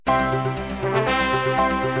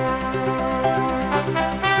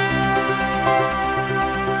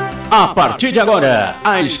A partir de agora,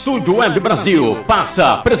 a Estúdio Web Brasil passa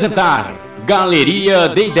a apresentar Galeria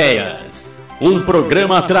de Ideias. Um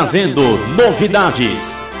programa trazendo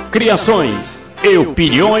novidades, criações e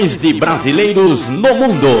opiniões de brasileiros no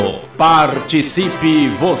mundo. Participe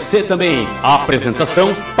você também.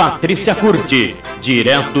 Apresentação Patrícia Curti,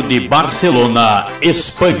 direto de Barcelona,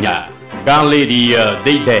 Espanha. Galeria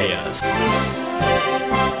de Ideias.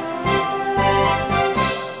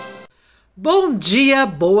 Bom dia,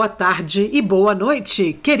 boa tarde e boa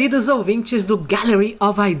noite, queridos ouvintes do Gallery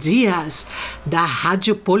of Ideas, da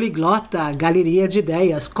Rádio Poliglota, Galeria de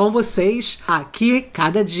Ideias, com vocês aqui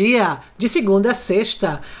cada dia, de segunda a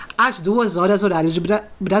sexta, às 2 horas horário de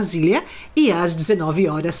Brasília e às 19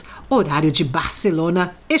 horas horário de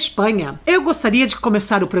Barcelona, Espanha. Eu gostaria de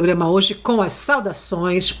começar o programa hoje com as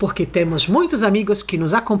saudações, porque temos muitos amigos que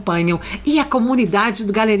nos acompanham e a comunidade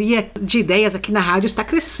do Galeria de Ideias aqui na rádio está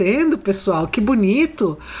crescendo, pessoal, que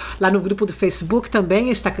bonito! Lá no grupo do Facebook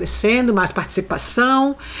também está crescendo, mais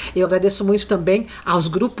participação. Eu agradeço muito também aos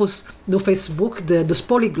grupos no Facebook dos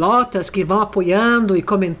poliglotas que vão apoiando e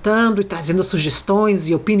comentando e trazendo sugestões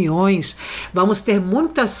e opiniões. Vamos ter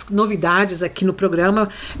muitas novidades aqui no programa,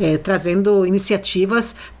 trazendo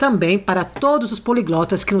iniciativas também para todos os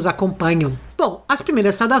poliglotas que nos acompanham. Bom, as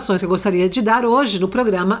primeiras saudações que eu gostaria de dar hoje no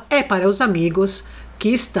programa é para os amigos que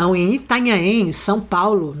estão em Itanhaém, São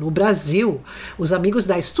Paulo, no Brasil, os amigos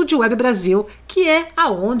da Estúdio Web Brasil, que é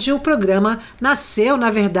aonde o programa nasceu.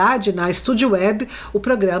 Na verdade, na Estúdio Web, o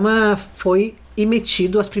programa foi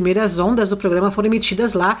emitido, as primeiras ondas do programa foram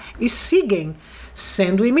emitidas lá e seguem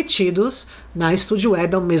sendo emitidos na Estúdio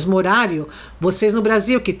Web ao mesmo horário. Vocês no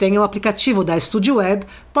Brasil que têm o aplicativo da Estúdio Web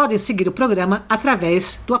podem seguir o programa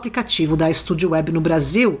através do aplicativo da Estúdio Web no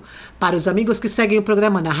Brasil. Para os amigos que seguem o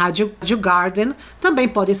programa na Rádio Garden, também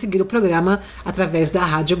podem seguir o programa através da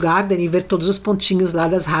Rádio Garden e ver todos os pontinhos lá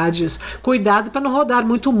das rádios. Cuidado para não rodar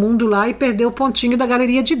muito o mundo lá e perder o pontinho da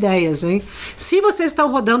Galeria de Ideias, hein? Se vocês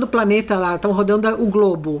estão rodando o planeta lá, estão rodando o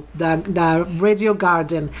globo da Radio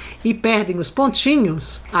Garden e perdem os pontinhos,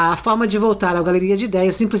 a forma de voltar à Galeria de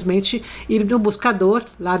Ideias é simplesmente ir no buscador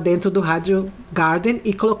lá dentro do Rádio Garden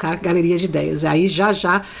e colocar Galeria de Ideias. Aí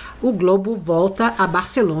já o globo volta a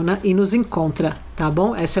Barcelona e nos encontra, tá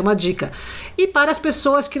bom? Essa é uma dica. E para as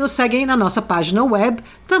pessoas que nos seguem na nossa página web,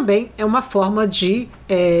 também é uma forma de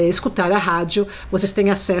escutar a rádio. Vocês têm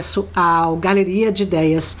acesso ao Galeria de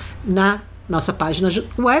Ideias na nossa página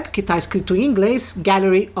web, que está escrito em inglês,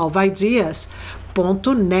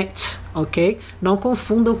 galleryofIdeas.net, ok? Não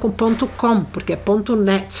confundam com .com, porque é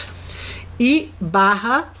 .net e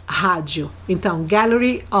 /rádio. Então,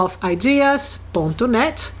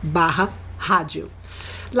 galleryofIdeas.net/rádio.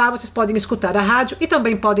 Lá vocês podem escutar a rádio e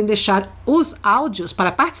também podem deixar os áudios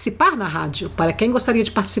para participar na rádio. Para quem gostaria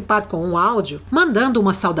de participar com um áudio, mandando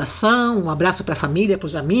uma saudação, um abraço para a família, para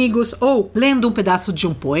os amigos, ou lendo um pedaço de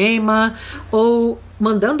um poema, ou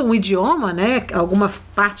mandando um idioma, né? Alguma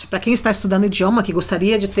parte, para quem está estudando idioma, que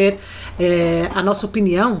gostaria de ter a nossa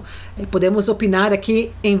opinião, podemos opinar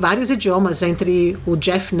aqui em vários idiomas, entre o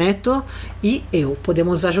Jeff Neto e eu.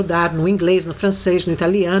 Podemos ajudar no inglês, no francês, no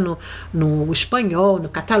italiano, no espanhol, no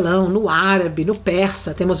catalão, no árabe, no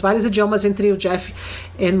persa. Temos vários idiomas entre o Jeff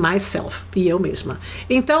and myself, e eu mesma.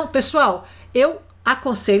 Então, pessoal, eu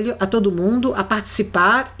aconselho a todo mundo a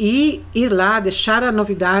participar e ir lá, deixar a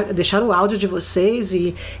novidade, deixar o áudio de vocês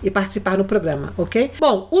e participar no programa, ok?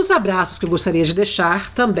 Bom, os abraços que eu gostaria de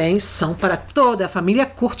deixar também são para toda a família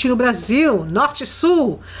Curti no Brasil, norte e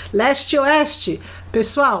sul, leste e oeste.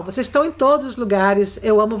 Pessoal, vocês estão em todos os lugares,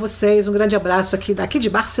 eu amo vocês, um grande abraço daqui de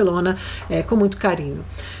Barcelona, com muito carinho.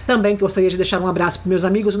 Também gostaria de deixar um abraço para meus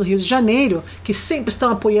amigos no Rio de Janeiro, que sempre estão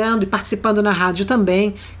apoiando e participando na rádio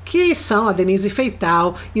também, que são a Denise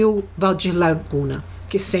Feital e o Valdir Laguna,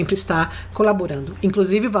 que sempre está colaborando.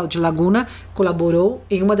 Inclusive, o Valdir Laguna colaborou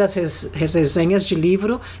em uma das resenhas de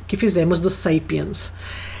livro que fizemos do Sapiens.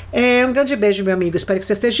 Um grande beijo, meu amigo. Espero que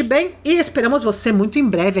você esteja bem e esperamos você muito em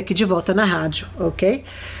breve aqui de volta na rádio, ok?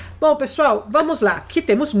 Bom, pessoal, vamos lá, que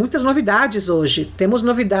temos muitas novidades hoje. Temos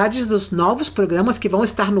novidades dos novos programas que vão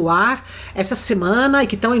estar no ar essa semana e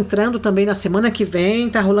que estão entrando também na semana que vem.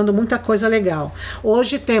 Tá rolando muita coisa legal.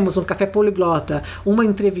 Hoje temos um Café Poliglota, uma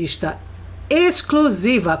entrevista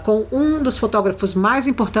exclusiva com um dos fotógrafos mais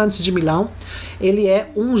importantes de Milão. Ele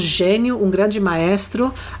é um gênio, um grande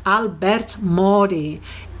maestro, Albert Mori.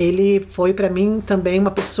 Ele foi para mim também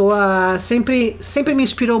uma pessoa, sempre me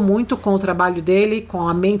inspirou muito com o trabalho dele, com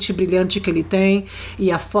a mente brilhante que ele tem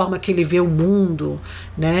e a forma que ele vê o mundo,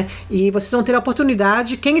 né? E vocês vão ter a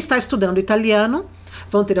oportunidade, quem está estudando italiano,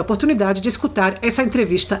 vão ter a oportunidade de escutar essa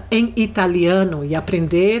entrevista em italiano e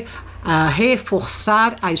aprender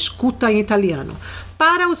reforçar a escuta em italiano.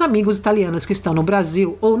 Para os amigos italianos que estão no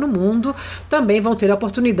Brasil ou no mundo, também vão ter a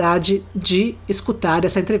oportunidade de escutar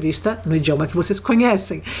essa entrevista no idioma que vocês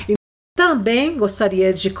conhecem. Também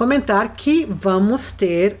gostaria de comentar que vamos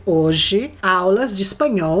ter hoje aulas de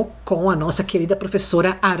espanhol com a nossa querida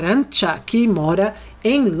professora Arantxa, que mora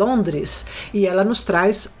em Londres. E ela nos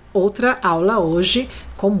traz outra aula hoje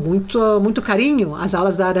com muito carinho. As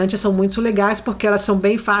aulas da Arantxa são muito legais porque elas são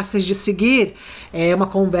bem fáceis de seguir. É uma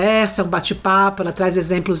conversa, um bate-papo, ela traz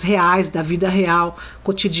exemplos reais da vida real,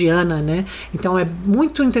 cotidiana, né? Então é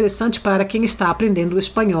muito interessante para quem está aprendendo o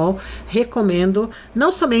espanhol. Recomendo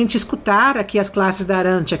não somente escutar aqui as classes da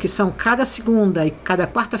Arantxa, que são cada segunda e cada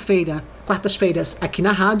quartas-feiras aqui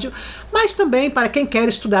na rádio, mas também para quem quer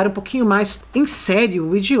estudar um pouquinho mais em sério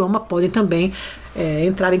o idioma, podem também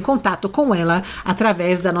entrar em contato com ela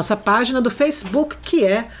através da nossa página do Facebook, que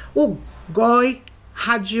é o GOI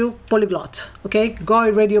Radio Polyglot, ok?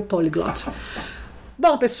 GOI Radio Polyglot.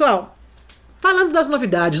 Bom, pessoal, falando das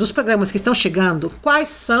novidades, dos programas que estão chegando, quais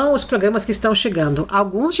são os programas que estão chegando?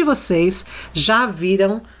 Alguns de vocês já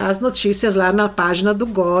viram as notícias lá na página do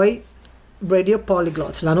GOI Radio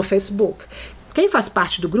Polyglot, lá no Facebook. Quem faz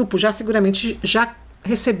parte do grupo seguramente já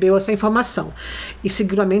recebeu essa informação e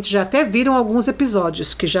seguramente já até viram alguns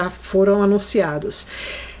episódios que já foram anunciados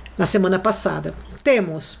na semana passada.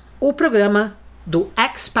 Temos o programa do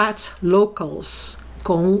Expat Locals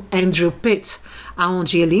com o Andrew Pitt,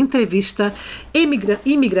 onde ele entrevista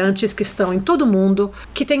imigrantes que estão em todo o mundo,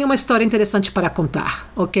 que têm uma história interessante para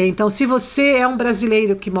contar, ok? Então, se você é um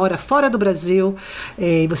brasileiro que mora fora do Brasil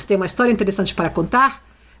e você tem uma história interessante para contar,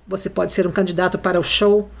 você pode ser um candidato para o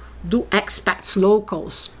show do Expats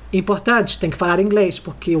Locals. Importante, tem que falar inglês,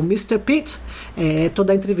 porque o Mr. Pitt é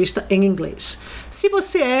toda a entrevista em inglês. Se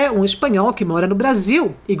você é um espanhol que mora no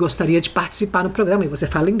Brasil e gostaria de participar no programa e você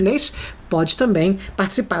fala inglês, pode também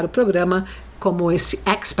participar do programa como esse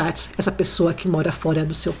expat, essa pessoa que mora fora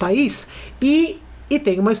do seu país e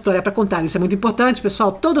tem uma história para contar. Isso é muito importante,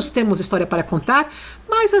 pessoal. Todos temos história para contar,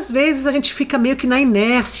 mas às vezes a gente fica meio que na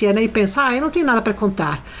inércia, né? E pensa, eu não tenho nada para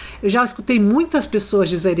contar. Eu já escutei muitas pessoas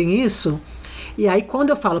dizerem isso, e aí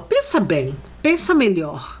quando eu falo, pensa bem, pensa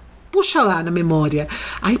melhor, puxa lá na memória.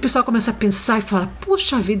 Aí o pessoal começa a pensar e fala,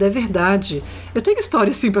 puxa vida, é verdade. Eu tenho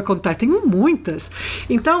história assim para contar, tenho muitas.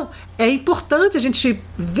 Então, é importante a gente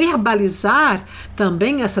verbalizar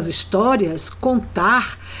também essas histórias,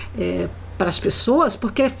 contar para as pessoas,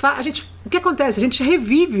 porque o que acontece? A gente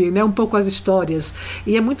revive, né, um pouco as histórias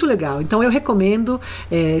e é muito legal. Então eu recomendo.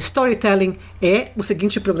 Storytelling é o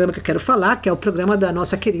seguinte programa que eu quero falar, que é o programa da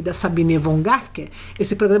nossa querida Sabine von Gafke.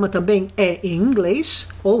 Esse programa também é em inglês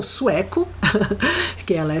ou sueco,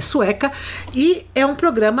 que ela é sueca, e é um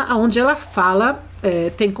programa onde ela fala,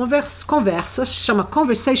 tem conversas, chama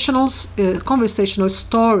Conversational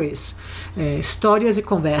Stories. Histórias e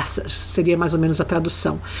conversas, seria mais ou menos a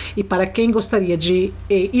tradução. E para quem gostaria de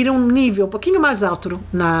ir a um nível um pouquinho mais alto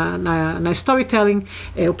na storytelling,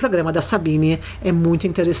 o programa da Sabine é muito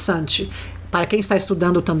interessante. Para quem está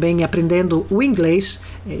estudando também e aprendendo o inglês,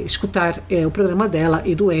 escutar o programa dela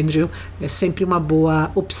e do Andrew é sempre uma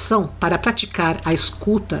boa opção para praticar a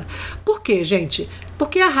escuta. Por quê, gente?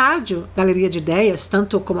 Porque a rádio Galeria de Ideias,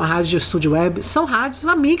 tanto como a rádio Estúdio Web, são rádios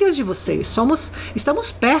amigas de vocês.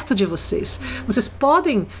 Estamos perto de vocês. Vocês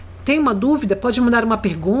podem ter uma dúvida, podem mandar uma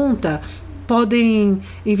pergunta, podem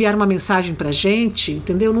enviar uma mensagem pra gente,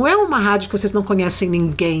 entendeu? Não é uma rádio que vocês não conhecem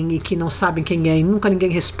ninguém e que não sabem quem é e nunca ninguém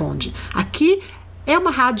responde. Aqui é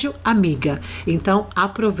uma rádio amiga. Então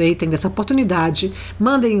aproveitem dessa oportunidade,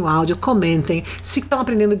 mandem o áudio, comentem. Se estão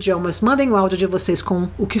aprendendo idiomas, mandem o áudio de vocês com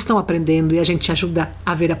o que estão aprendendo e a gente ajuda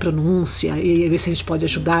a ver a pronúncia e ver se a gente pode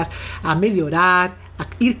ajudar a melhorar, a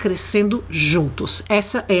ir crescendo juntos.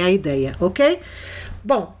 Essa é a ideia, ok?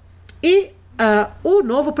 Bom, e o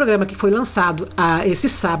novo programa que foi lançado esse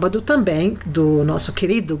sábado também, do nosso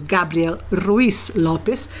querido Gabriel Ruiz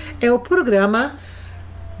Lopes, é o programa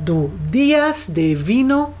do Dias de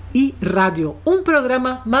Vino e Rádio. Um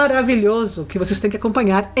programa maravilhoso que vocês têm que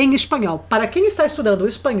acompanhar em espanhol. Para quem está estudando o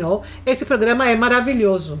espanhol, esse programa é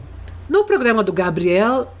maravilhoso. No programa do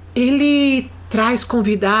Gabriel, ele traz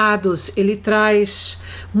convidados, ele traz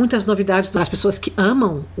muitas novidades para as pessoas que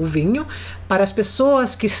amam o vinho, para as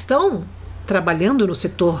pessoas que estão trabalhando no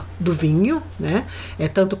setor do vinho, né?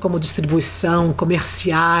 Tanto como distribuição,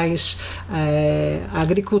 comerciais,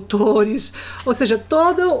 agricultores, ou seja,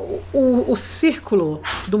 todo o círculo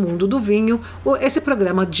do mundo do vinho. Esse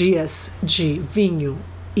programa Dias de Vinho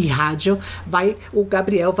e Rádio, o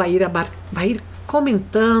Gabriel vai ir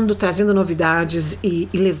comentando, trazendo novidades e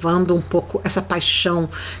levando um pouco essa paixão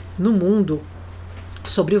no mundo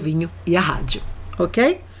sobre o vinho e a rádio,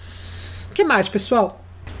 ok? Que mais, pessoal?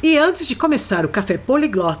 E antes de começar o Café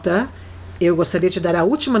Poliglota, eu gostaria de dar a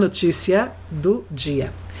última notícia do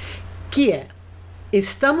dia, que é: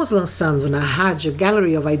 estamos lançando na rádio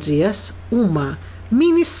Gallery of Ideas uma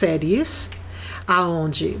minissérie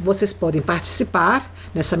onde vocês podem participar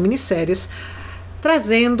nessa minissérie,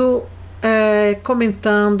 trazendo,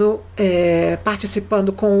 comentando,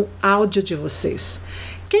 participando com o áudio de vocês.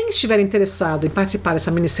 Quem estiver interessado em participar dessa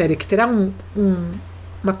minissérie, que terá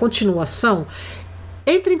uma continuação,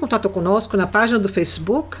 entre em contato conosco na página do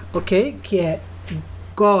Facebook, ok? Que é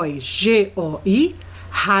GOI, G-O-I,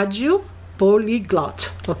 Rádio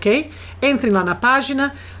Polyglot, ok? Entrem lá na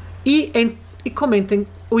página e comentem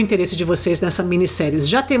o interesse de vocês nessa minissérie.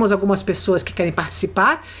 Já temos algumas pessoas que querem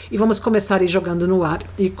participar e vamos começar a ir jogando no ar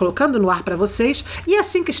e colocando no ar para vocês, e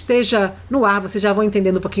assim que esteja no ar, vocês já vão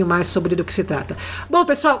entendendo um pouquinho mais sobre do que se trata. Bom,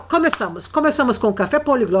 pessoal, começamos com o Café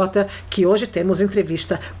Poliglota, que hoje temos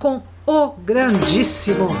entrevista com o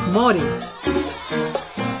grandíssimo Mori.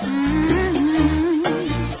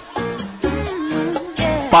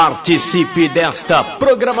 Participe desta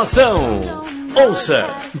programação. Ouça,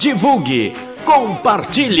 divulgue,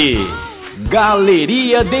 compartilhe.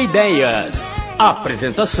 Galeria de Ideias.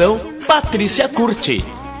 Apresentação: Patrícia Curti.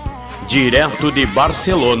 Direto de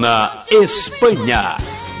Barcelona, Espanha.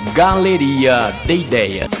 Galeria de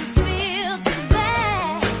Ideias.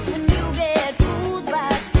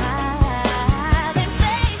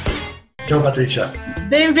 Ciao Patrizia.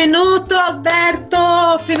 Benvenuto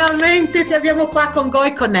Alberto, finalmente ti abbiamo qua con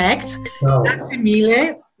Goi Connect. Ciao. Grazie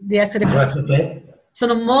mille di essere qui. Grazie a te.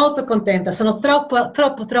 Sono molto contenta, sono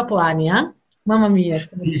troppo anni, eh? Mamma mia.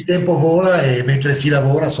 Il tempo vola e mentre si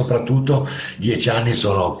lavora, soprattutto 10 anni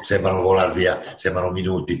sembrano volare via, sembrano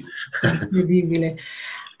minuti. Incredibile.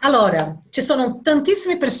 Allora, ci sono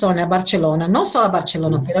tantissime persone a Barcellona, non solo a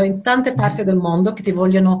Barcellona, però in tante parti del mondo che ti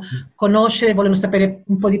vogliono conoscere, vogliono sapere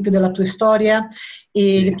un po' di più della tua storia.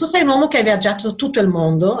 E tu sei un uomo che hai viaggiato tutto il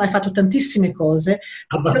mondo, hai fatto tantissime cose.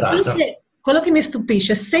 Abbastanza. Quello che mi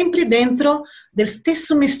stupisce è sempre dentro del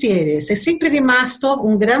stesso mestiere. Sei sempre rimasto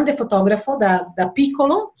un grande fotografo da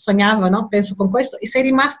piccolo, sognava, no? Penso con questo, e sei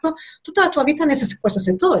rimasto tutta la tua vita in questo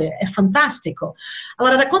settore. È fantastico.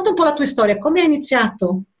 Allora, racconta un po' la tua storia. Come hai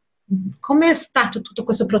iniziato? Come è stato tutto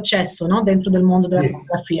questo processo, no? Dentro del mondo della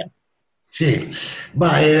fotografia? Sì,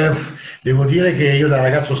 ma devo dire che io da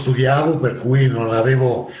ragazzo studiavo, per cui non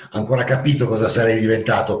avevo ancora capito cosa sarei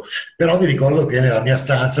diventato, però mi ricordo che nella mia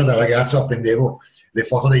stanza da ragazzo appendevo le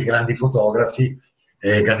foto dei grandi fotografi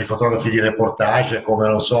di reportage, come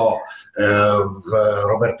non so,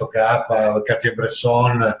 Roberto Capa,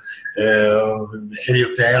 Cartier-Bresson,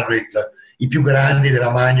 Elliot Henrit, i più grandi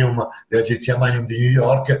dell'agenzia Magnum di New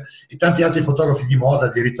York, e tanti altri fotografi di moda,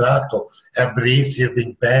 di ritratto, Herb Ritz,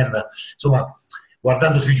 Irving Penn. Insomma,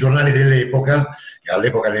 guardando sui giornali dell'epoca, che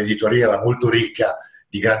all'epoca l'editoria era molto ricca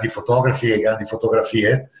di grandi fotografi e grandi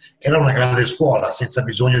fotografie, era una grande scuola, senza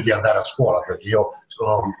bisogno di andare a scuola, perché io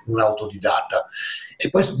sono un autodidatta. E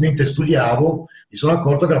poi mentre studiavo mi sono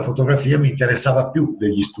accorto che la fotografia mi interessava più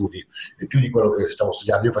degli studi, e più di quello che stavo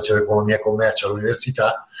studiando. Io facevo economia e commercio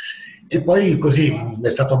all'università, e poi così è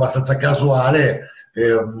stato abbastanza casuale,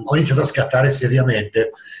 ho iniziato a scattare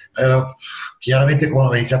seriamente, chiaramente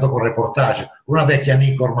ho iniziato con reportage, una vecchia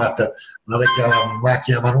Nicormat, una vecchia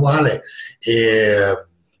macchina manuale, e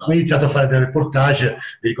ho iniziato a fare dei reportage.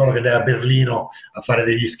 Mi ricordo che andai a Berlino a fare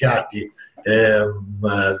degli scatti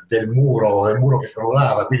del muro che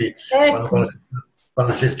crollava, quindi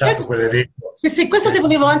quando c'è stato quell'evento. Sì, questo ti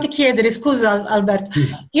volevo anche chiedere, scusa Alberto.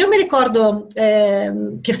 Io mi ricordo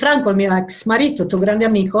che Franco, il mio ex marito, tuo grande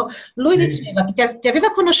amico, lui diceva che ti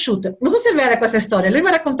aveva conosciuto, non so se è vera questa storia, lui mi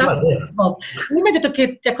ha raccontato una volta. Lui mi ha detto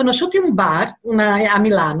che ti ha conosciuto in un bar a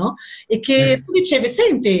Milano, e che tu dicevi: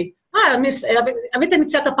 senti, avete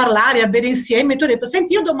iniziato a parlare, a bere insieme, e tu hai detto: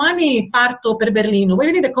 senti, io domani parto per Berlino, vuoi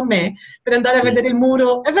venire con me per andare a vedere il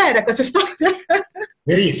muro? È vera questa storia?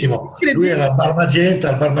 Verissimo, lui era al Bar Magenta.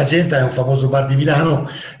 Il Bar Magenta è un famoso bar di Milano,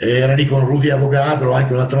 era lì con Rudy Avogadro,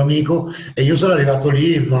 anche un altro amico, e io sono arrivato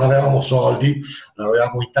lì, non avevamo soldi,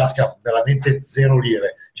 avevamo in tasca veramente 0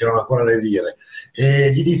 lire, c'erano ancora le lire, e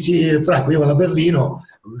gli dissi: Franco, io vado a Berlino,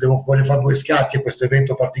 voglio fare 2 scatti a questo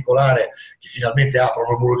evento particolare che finalmente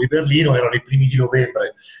aprono il muro di Berlino. Erano i primi di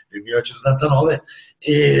novembre del 1989,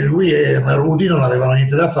 e lui e Rudy non avevano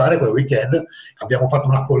niente da fare quel weekend. Abbiamo fatto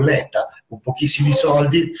una colletta con pochissimi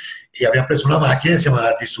soldi e abbiamo preso una macchina e siamo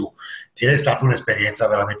andati su, ed è stata un'esperienza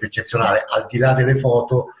veramente eccezionale. Al di là delle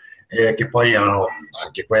foto, che poi erano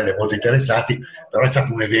anche quelle molto interessanti, però è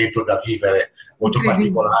stato un evento da vivere molto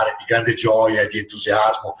particolare, di grande gioia, di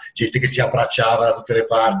entusiasmo, gente che si abbracciava da tutte le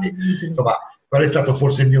parti, insomma, quello è stato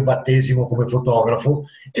forse il mio battesimo come fotografo,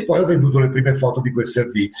 e poi ho venduto le prime foto di quel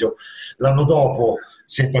servizio. L'anno dopo,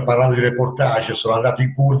 sempre parlando di reportage, sono andato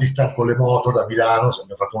in Kurdistan con le moto da Milano,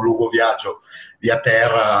 abbiamo fatto un lungo viaggio via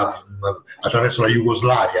terra attraverso la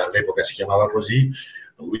Jugoslavia, all'epoca si chiamava così,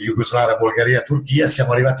 Jugoslavia, Bulgaria, Turchia,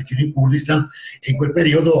 siamo arrivati fino in Kurdistan, e in quel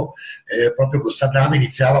periodo proprio Saddam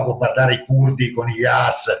iniziava a bombardare i curdi con i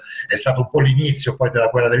gas, è stato un po' l'inizio poi della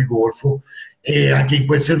guerra del Golfo, e anche in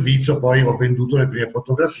quel servizio poi ho venduto le prime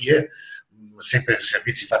fotografie, sempre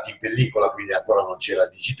servizi fatti in pellicola, quindi ancora non c'era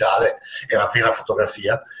il digitale, era vera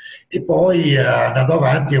fotografia. E poi andando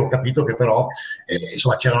avanti ho capito che però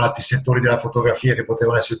insomma, c'erano altri settori della fotografia che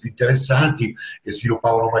potevano essere più interessanti, che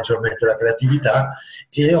sviluppavano maggiormente la creatività,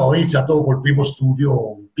 e ho iniziato col primo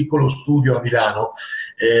studio, un piccolo studio a Milano,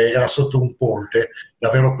 era sotto un ponte,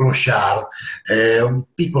 davvero clochard, un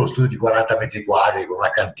piccolo studio di 40 metri quadri con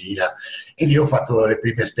una cantina, e lì ho fatto le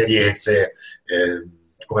prime esperienze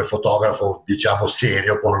come fotografo, diciamo,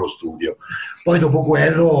 serio con lo studio. Poi dopo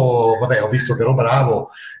quello, vabbè, ho visto che ero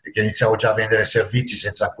bravo e che iniziavo già a vendere servizi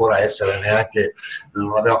senza ancora essere neanche,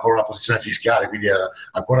 non avevo ancora una posizione fiscale, quindi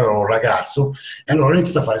ancora ero un ragazzo, e allora ho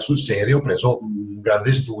iniziato a fare sul serio, ho preso un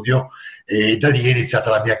grande studio, e da lì è iniziata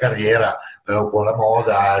la mia carriera con la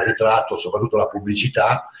moda, il ritratto, soprattutto la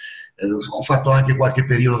pubblicità. Ho fatto anche qualche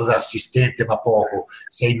periodo da assistente, ma poco,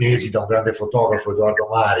 6 mesi da un grande fotografo, Edoardo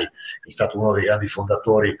Mari, che è stato uno dei grandi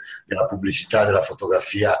fondatori della pubblicità e della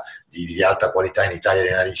fotografia di alta qualità in Italia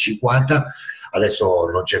negli anni 50. Adesso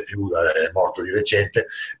non c'è più, è morto di recente,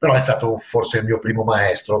 però è stato forse il mio primo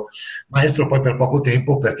maestro poi per poco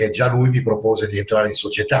tempo, perché già lui mi propose di entrare in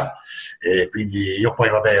società, e quindi io poi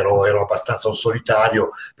vabbè ero abbastanza un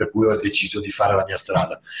solitario, per cui ho deciso di fare la mia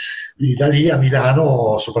strada. Quindi da lì a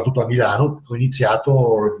Milano, soprattutto a Milano, ho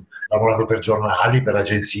iniziato lavorando per giornali, per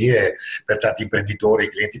agenzie, per tanti imprenditori,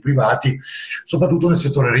 clienti privati, soprattutto nel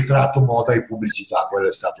settore ritratto, moda e pubblicità. Quello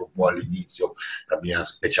è stato un po' all'inizio la mia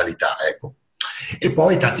specialità, ecco. E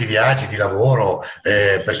poi tanti viaggi di lavoro,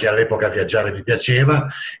 perché all'epoca viaggiare mi piaceva,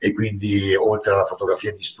 e quindi oltre alla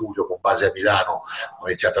fotografia di studio con base a Milano ho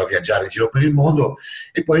iniziato a viaggiare in giro per il mondo,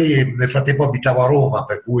 e poi nel frattempo abitavo a Roma,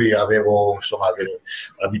 per cui avevo insomma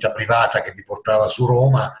la vita privata che mi portava su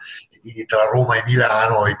Roma, e quindi tra Roma e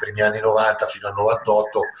Milano i primi anni 90 fino al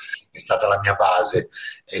 98 è stata la mia base,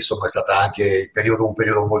 e insomma è stato anche un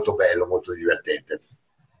periodo molto bello, molto divertente.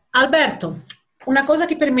 Alberto, una cosa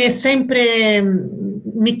che per me è sempre,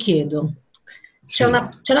 mi chiedo, c'è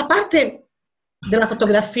una parte della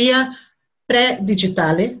fotografia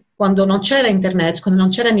pre-digitale, quando non c'era internet, quando non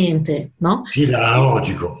c'era niente, no? Sì,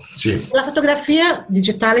 l'analogico, sì. La fotografia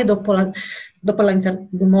digitale dopo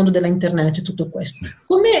il mondo dell'internet e tutto questo.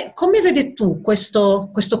 Come vedi tu questo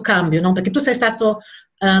cambio, no? Perché tu sei stato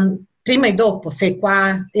prima e dopo, sei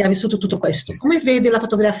qua e hai vissuto tutto questo. Come vedi la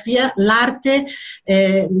fotografia, l'arte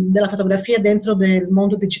della fotografia dentro del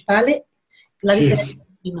mondo digitale? La differenza?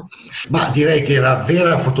 No. Ma direi che la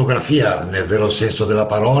vera fotografia, nel vero senso della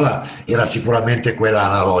parola, era sicuramente quella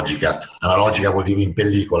analogica. Analogica vuol dire in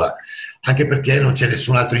pellicola, anche perché non c'è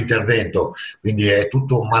nessun altro intervento, quindi è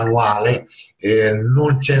tutto manuale,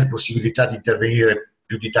 non c'è possibilità di intervenire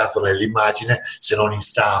più di tanto nell'immagine, se non in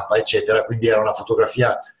stampa, eccetera. Quindi era una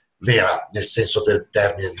fotografia vera, nel senso del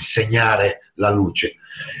termine, di segnare la luce.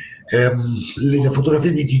 La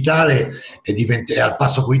fotografia digitale è al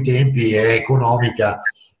passo coi tempi, è economica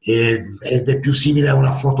ed è più simile a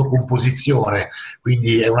una fotocomposizione,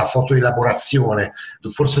 quindi è una fotoelaborazione.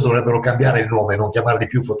 Forse dovrebbero cambiare il nome, non chiamarli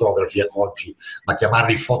più fotografi oggi, ma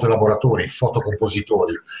chiamarli fotoelaboratori,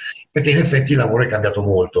 fotocompositori, perché in effetti il lavoro è cambiato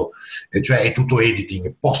molto, cioè è tutto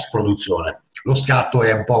editing, post-produzione. Lo scatto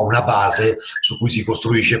è un po' una base su cui si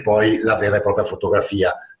costruisce poi la vera e propria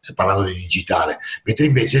fotografia, parlando di digitale, mentre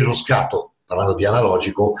invece lo scatto, parlando di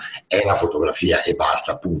analogico, è la fotografia e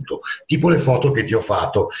basta, appunto. Tipo le foto che ti ho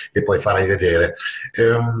fatto, che poi farai vedere.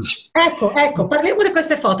 Ecco, parliamo di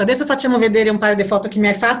queste foto. Adesso facciamo vedere un paio di foto che mi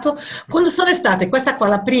hai fatto. Quando sono state? Questa qua,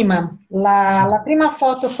 la prima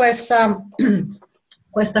foto,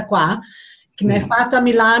 questa qua, che mi hai fatto a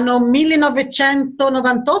Milano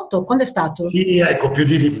 1998, quando è stato? Sì, ecco, più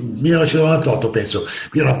di 1998 penso.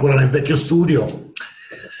 Io ero ancora nel vecchio studio.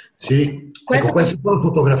 Sì, ecco, queste sono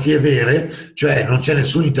fotografie vere, cioè non c'è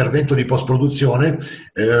nessun intervento di post-produzione,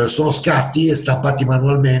 sono scatti stampati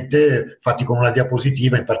manualmente, fatti con una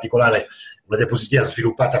diapositiva, in particolare una diapositiva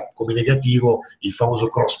sviluppata come negativo, il famoso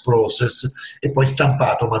cross process, e poi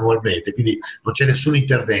stampato manualmente, quindi non c'è nessun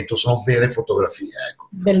intervento, sono vere fotografie. Ecco.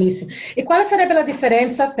 Bellissimo. E quale sarebbe la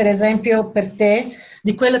differenza, per esempio, per te,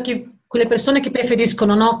 di quelle persone che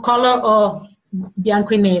preferiscono, no, color o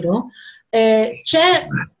bianco e nero? C'è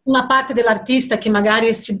una parte dell'artista che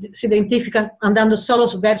magari si identifica andando solo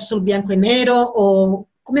verso il bianco e nero, o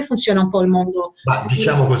come funziona un po' il mondo? Ma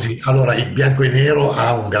diciamo così, allora il bianco e nero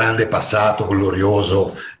ha un grande passato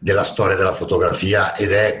glorioso della storia della fotografia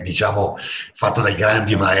ed è, diciamo, fatto dai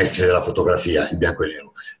grandi maestri della fotografia, il bianco e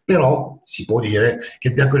nero. Però si può dire che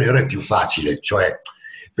il bianco e nero è più facile, cioè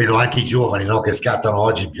vedo anche i giovani, no, che scattano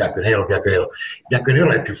oggi bianco e nero, bianco e nero. Bianco e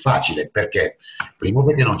nero è più facile perché? Primo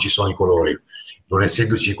perché non ci sono i colori, non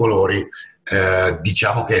essendoci i colori,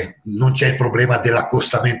 diciamo che non c'è il problema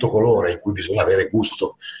dell'accostamento colore in cui bisogna avere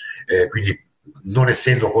gusto, quindi non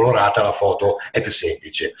essendo colorata la foto è più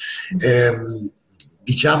semplice.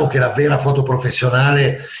 Diciamo che la vera foto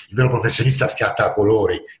professionale, il vero professionista scatta a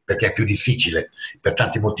colori perché è più difficile per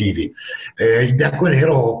tanti motivi. Il bianco e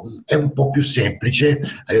nero è un po' più semplice,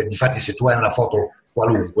 difatti se tu hai una foto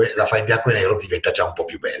qualunque, la fai in bianco e nero diventa già un po'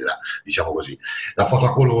 più bella, diciamo così. La foto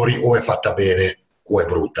a colori o è fatta bene o è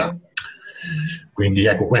brutta. Quindi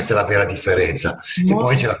ecco, questa è la vera differenza. E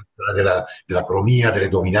poi c'è la questione della cromia, delle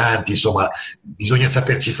dominanti, insomma, bisogna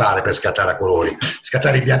saperci fare per scattare a colori.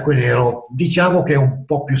 Scattare in bianco e nero diciamo che è un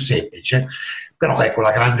po' più semplice, però ecco,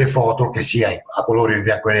 la grande foto, che sia a colori o in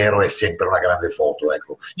bianco e nero, è sempre una grande foto,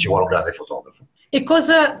 ecco, ci vuole un grande fotografo. E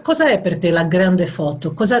cosa è per te la grande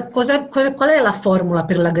foto? Qual è la formula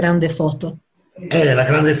per la grande foto? La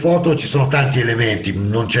grande foto, ci sono tanti elementi,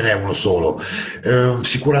 non ce n'è uno solo.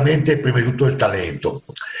 Sicuramente prima di tutto il talento.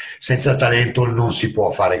 Senza talento non si può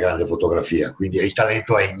fare grande fotografia, quindi il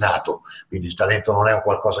talento è innato, quindi il talento non è un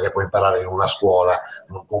qualcosa che puoi imparare in una scuola,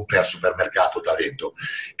 non compri al supermercato talento.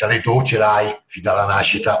 Il talento o ce l'hai fin dalla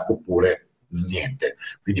nascita oppure niente.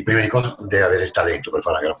 Quindi prima di cosa devi avere il talento per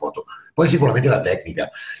fare una gran foto. Poi sicuramente la tecnica,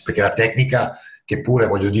 perché la tecnica, che pure,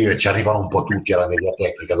 voglio dire, ci arrivano un po' tutti alla media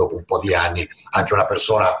tecnica dopo un po' di anni, anche una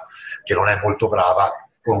persona che non è molto brava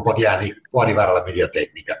con un po' di anni può arrivare alla media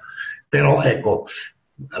tecnica, però ecco,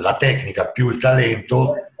 la tecnica più il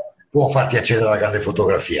talento può farti accedere alla grande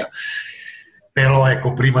fotografia. Però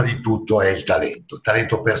ecco, prima di tutto è il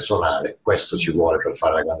talento personale, questo ci vuole per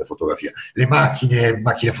fare la grande fotografia. Le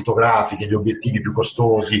macchine fotografiche, gli obiettivi più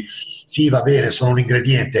costosi, sì, va bene, sono un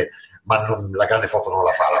ingrediente, ma la grande foto non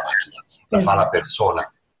la fa la macchina, la fa la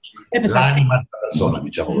persona, l'anima della persona,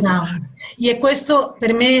 diciamo così. No. E questo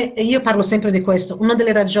per me, io parlo sempre di questo, una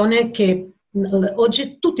delle ragioni che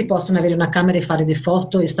oggi tutti possono avere una camera e fare delle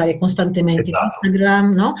foto e stare costantemente in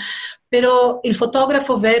Instagram, no? Però il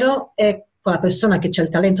fotografo vero è quella persona che c'è il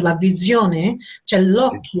talento, la visione, c'è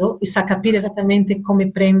l'occhio e sa capire esattamente come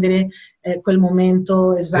prendere quel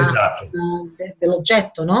momento esatto.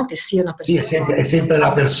 Dell'oggetto, no? Che sia una persona. Sì, è sempre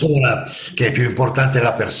la persona che è più importante,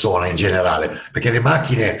 la persona in generale, perché le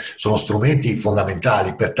macchine sono strumenti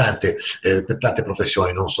fondamentali per tante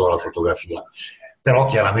professioni, non solo la fotografia. Però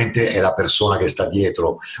chiaramente è la persona che sta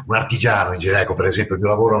dietro, un artigiano in genere, ecco, per esempio il mio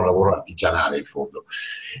lavoro è un lavoro artigianale in fondo,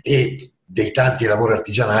 e dei tanti lavori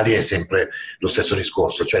artigianali è sempre lo stesso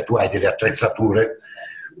discorso, cioè tu hai delle attrezzature,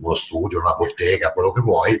 uno studio, una bottega, quello che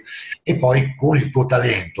vuoi, e poi con il tuo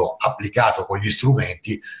talento applicato con gli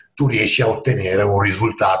strumenti tu riesci a ottenere un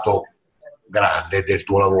risultato grande del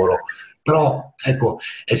tuo lavoro. Però ecco,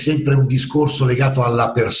 è sempre un discorso legato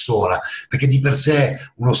alla persona, perché di per sé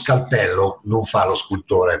uno scalpello non fa lo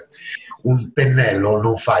scultore, un pennello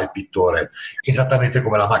non fa il pittore, esattamente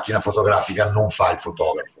come la macchina fotografica non fa il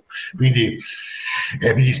fotografo. Quindi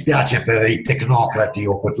mi dispiace per i tecnocrati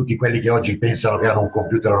o per tutti quelli che oggi pensano che hanno un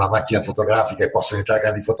computer o una macchina fotografica e possono diventare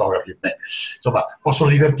grandi fotografi. Beh, insomma,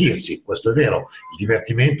 possono divertirsi, questo è vero, il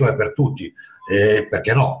divertimento è per tutti.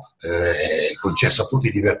 Perché no? È concesso a tutti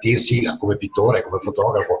divertirsi come pittore, come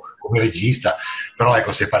fotografo, come regista, però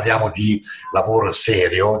ecco, se parliamo di lavoro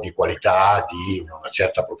serio, di qualità, di una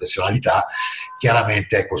certa professionalità,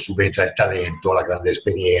 chiaramente ecco, subentra il talento, la grande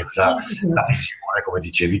esperienza, la visione, come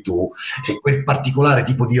dicevi tu, e quel particolare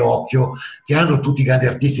tipo di occhio che hanno tutti i grandi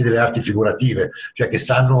artisti delle arti figurative, cioè che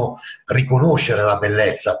sanno riconoscere la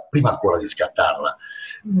bellezza prima ancora di scattarla.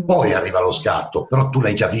 Poi arriva lo scatto, però tu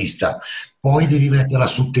l'hai già vista, poi devi metterla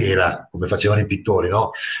su tela, come facevano i pittori,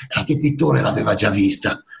 no? Anche il pittore l'aveva già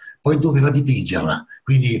vista, poi doveva dipingerla,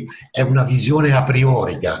 quindi è una visione a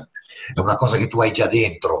priorica. è una cosa che tu hai già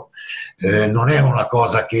dentro, non è una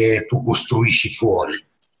cosa che tu costruisci fuori,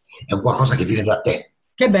 è un qualcosa che viene da te.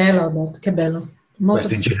 Che bello, Alberto, che bello. Molto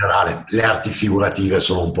Questo in generale, le arti figurative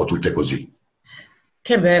sono un po' tutte così.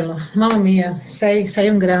 Che bello, mamma mia, sei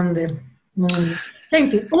un grande. Mamma mia.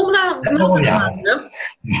 Senti, un'altra domanda.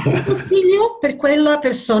 Un consiglio per quella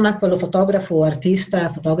persona, quello fotografo o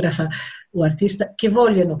artista, fotografa o artista che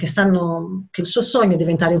vogliono, che il suo sogno è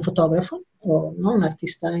diventare un fotografo o no, un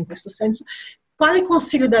artista in questo senso. Quale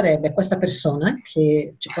consiglio darebbe a questa persona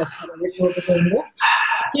che ci può fare adesso vedendo,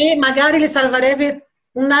 che magari le salverebbe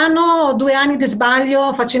 1 anno o 2 anni di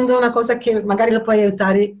sbaglio facendo una cosa che magari la può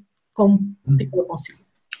aiutare con un piccolo consiglio?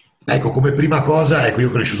 Ecco, come prima cosa, io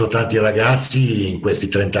ho cresciuto tanti ragazzi in questi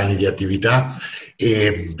 30 anni di attività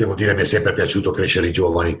e devo dire mi è sempre piaciuto crescere i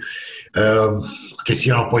giovani, che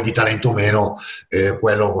siano poi di talento o meno,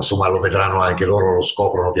 quello insomma lo vedranno anche loro, lo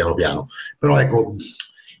scoprono piano piano. Però ecco,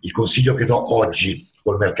 il consiglio che do oggi,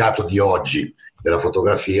 col mercato di oggi della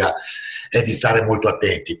fotografia, è di stare molto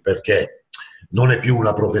attenti, perché non è più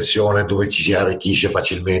una professione dove ci si arricchisce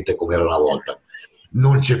facilmente come era una volta.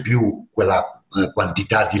 Non c'è più quella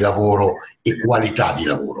quantità di lavoro e qualità di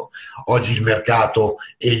lavoro. Oggi il mercato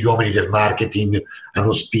e gli uomini del marketing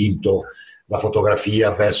hanno spinto la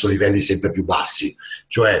fotografia verso livelli sempre più bassi,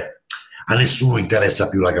 cioè a nessuno interessa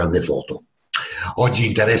più la grande foto. Oggi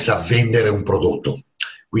interessa vendere un prodotto.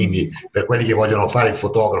 Quindi per quelli che vogliono fare il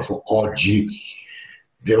fotografo oggi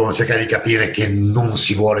devono cercare di capire che non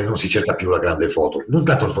si cerca più la grande foto. Non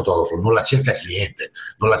tanto il fotografo, non la cerca il cliente,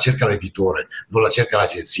 non la cerca l'editore, non la cerca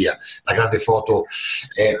l'agenzia. La grande foto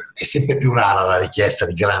è sempre più rara, la richiesta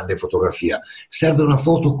di grande fotografia. Serve una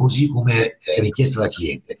foto così come è richiesta dal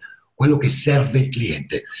cliente, quello che serve il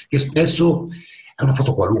cliente, che spesso è una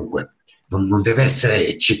foto qualunque. Non deve essere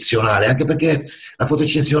eccezionale, anche perché la foto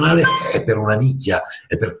eccezionale è per una nicchia,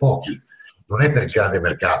 è per pochi. Non è per il grande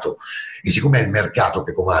mercato, e siccome è il mercato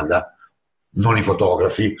che comanda, non i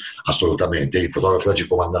fotografi, assolutamente, i fotografi oggi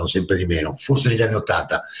comandano sempre di meno, forse negli anni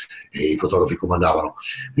 '80 i fotografi comandavano,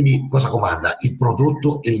 quindi cosa comanda? Il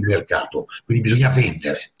prodotto e il mercato, quindi bisogna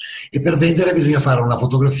vendere, e per vendere bisogna fare una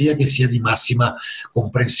fotografia che sia di massima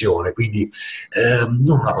comprensione, quindi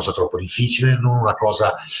non una cosa troppo difficile, non una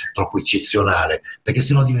cosa troppo eccezionale, perché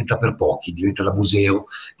sennò diventa per pochi, diventa da museo,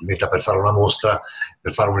 diventa per fare una mostra,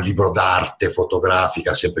 per fare un libro d'arte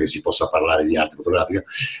fotografica, sempre che si possa parlare di arte fotografica,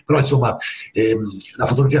 però insomma la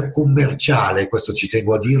fotografia commerciale, questo ci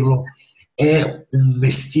tengo a dirlo, è un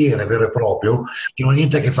mestiere vero e proprio che non ha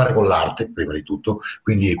niente a che fare con l'arte, prima di tutto,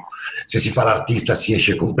 quindi se si fa l'artista si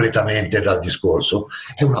esce completamente dal discorso,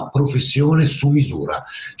 è una professione su misura,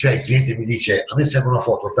 cioè il cliente mi dice a me serve una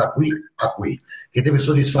foto da qui a qui, che deve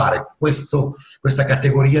soddisfare questa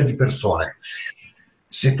categoria di persone.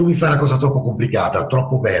 Se tu mi fai una cosa troppo complicata,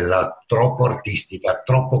 troppo bella, troppo artistica,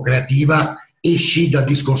 troppo creativa, esci dal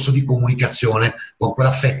discorso di comunicazione con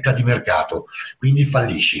quella fetta di mercato, quindi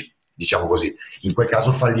fallisci, diciamo così. In quel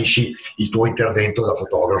caso fallisci il tuo intervento da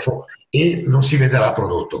fotografo e non si vedrà il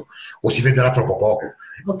prodotto, o si vedrà troppo poco.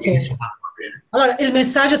 Okay. Insomma, va bene. Allora, il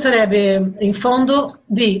messaggio sarebbe, in fondo,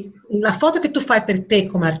 la foto che tu fai per te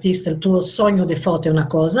come artista, il tuo sogno di foto è una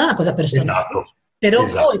cosa personale. Esatto. Però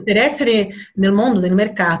poi per essere nel mondo del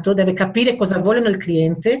mercato deve capire cosa vuole il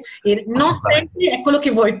cliente e non sempre è quello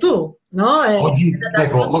che vuoi tu, no?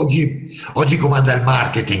 Oggi comanda il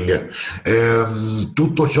marketing,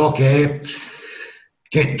 tutto ciò che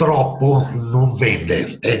è troppo non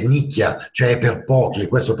vende, è nicchia, cioè è per pochi,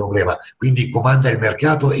 questo è il problema. Quindi comanda il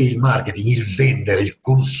mercato e il marketing, il vendere, il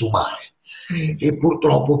consumare. E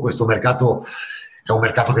purtroppo questo mercato è un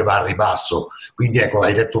mercato che va a ribasso, quindi ecco,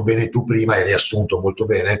 hai detto bene tu prima, hai riassunto molto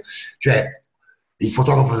bene, cioè il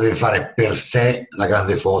fotografo deve fare per sé la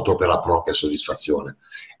grande foto per la propria soddisfazione,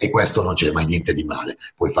 e questo non c'è mai niente di male.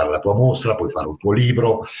 Puoi fare la tua mostra, puoi fare un tuo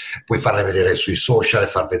libro, puoi farla vedere sui social e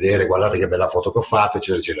far vedere guardate che bella foto che ho fatto,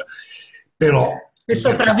 eccetera eccetera, però per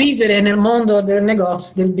sopravvivere nel mondo del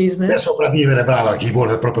negozio, del business. Per sopravvivere, brava, chi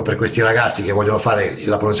vuole, proprio per questi ragazzi che vogliono fare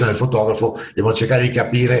la professione del fotografo, devono cercare di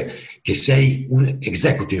capire che sei un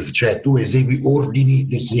executive, cioè tu esegui ordini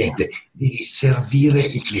del cliente, devi servire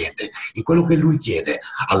il cliente in quello che lui chiede,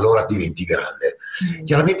 allora diventi grande.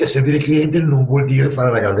 Chiaramente servire il cliente non vuol dire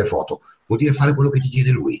fare la grande foto, vuol dire fare quello che ti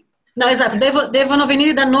chiede lui. No, esatto, devono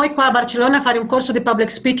venire da noi qua a Barcellona a fare un corso di public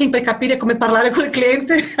speaking per capire come parlare col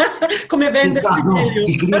cliente, come vendersi meglio.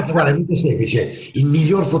 Il cliente, guarda, è molto semplice, il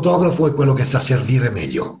miglior fotografo è quello che sa servire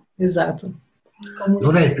meglio. Esatto.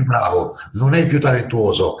 Non è il più bravo, non è il più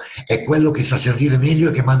talentuoso, è quello che sa servire meglio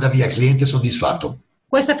e che manda via il cliente soddisfatto.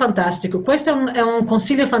 Questo è fantastico, questo è un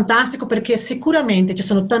consiglio fantastico perché sicuramente ci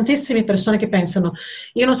sono tantissime persone che pensano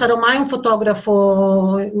io non sarò mai un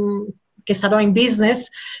fotografo che sarò in business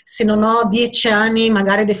se non ho 10 anni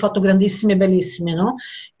magari di foto grandissime e bellissime, no?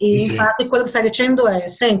 E Sì, sì. infatti quello che stai dicendo è,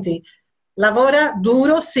 senti, lavora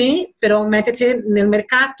duro sì, però mettiti nel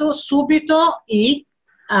mercato subito e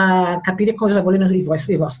a capire cosa vogliono i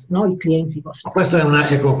vostri, no? I clienti vostri.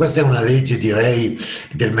 Ecco, questa è una legge, direi,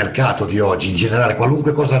 del mercato di oggi. In generale,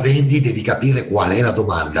 qualunque cosa vendi, devi capire qual è la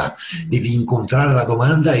domanda, devi incontrare la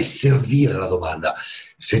domanda e servire la domanda.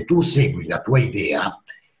 Se tu segui la tua idea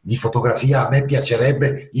di fotografia, a me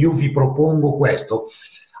piacerebbe, io vi propongo questo,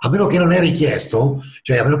 a meno che non è richiesto,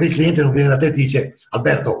 cioè a meno che il cliente non viene da te e ti dice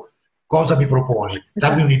Alberto, cosa mi proponi?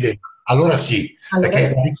 Dammi Esatto. un'idea. Allora sì, Allora perché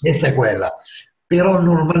sì. la richiesta è quella. Però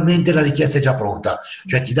normalmente la richiesta è già pronta,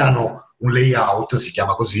 cioè ti danno un layout, si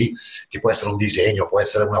chiama così, che può essere un disegno, può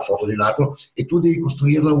essere una foto di un altro, e tu devi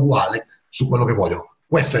costruirla uguale su quello che vogliono.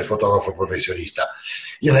 Questo è il fotografo professionista.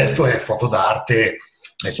 Il resto è foto d'arte,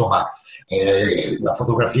 insomma, la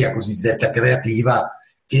fotografia cosiddetta creativa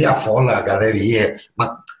che affolla gallerie,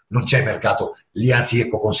 ma non c'è mercato. Lì anzi,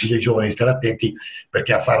 ecco, consiglio ai giovani di stare attenti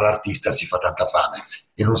perché a fare l'artista si fa tanta fame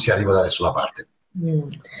e non si arriva da nessuna parte.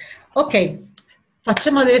 Ok,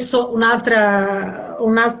 facciamo adesso un'altra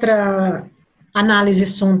analisi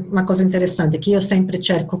su una cosa interessante che io sempre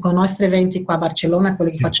cerco con i nostri eventi qua a Barcellona,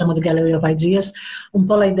 quelli che facciamo di Gallery of Ideas. Un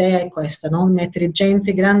po' l'idea è questa, no? Mettere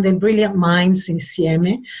gente, grandi, brilliant minds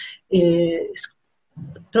insieme e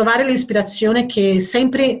trovare l'ispirazione che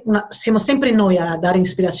siamo sempre noi a dare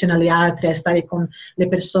ispirazione agli altri, a stare con le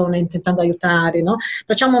persone, intentando aiutare, no?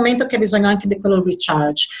 Però c'è un momento che ha bisogno anche di quello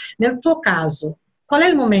recharge. Nel tuo caso, qual è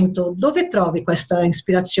il momento dove trovi questa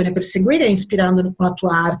ispirazione per seguire ispirando con la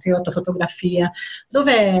tua arte, la tua fotografia?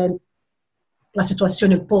 Dov'è la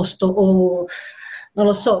situazione, il posto o, non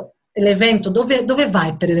lo so, l'evento? Dove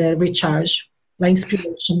vai per il recharge, la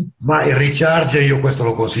inspiration? Ma il recharge, io questo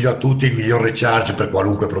lo consiglio a tutti, il miglior recharge per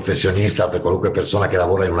qualunque professionista, per qualunque persona che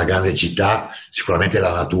lavora in una grande città, sicuramente è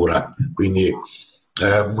la natura. Quindi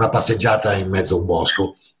una passeggiata in mezzo a un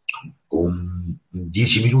bosco,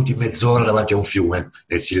 10 minuti, mezz'ora davanti a un fiume,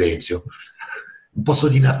 nel silenzio, un posto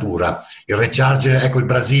di natura. Il recharge, ecco, il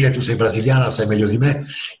Brasile, tu sei brasiliana, sai meglio di me,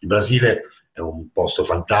 il Brasile è un posto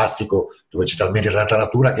fantastico dove c'è talmente tanta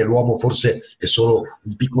natura che l'uomo forse è solo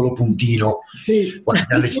un piccolo puntino. Sì. Quando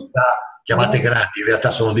dalle città chiamate grandi in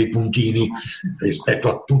realtà sono dei puntini rispetto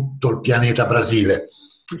a tutto il pianeta Brasile,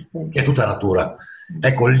 che è tutta natura.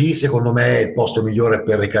 Ecco, lì secondo me è il posto migliore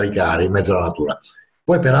per ricaricare, in mezzo alla natura.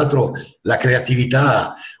 Poi peraltro la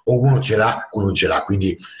creatività o uno ce l'ha o non ce l'ha,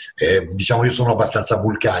 quindi diciamo io sono abbastanza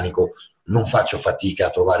vulcanico, non faccio fatica a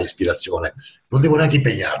trovare ispirazione, non devo neanche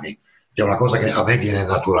impegnarmi, che è una cosa che a me viene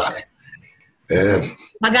naturale.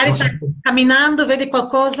 Magari stai camminando, vedi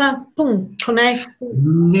qualcosa, pum,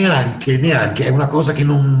 neanche, è una cosa che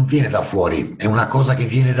non viene da fuori, è una cosa che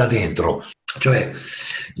viene da dentro, cioè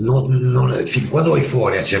fin quando vai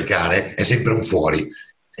fuori a cercare è sempre un fuori.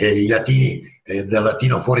 I latini, dal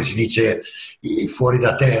latino fuori si dice fuori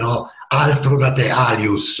da te, no? Altro da te,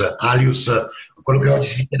 alius, quello che oggi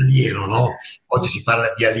si dice alieno, no? Oggi si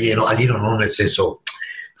parla di alieno non nel senso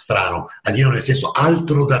strano, alieno nel senso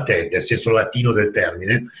altro da te, nel senso latino del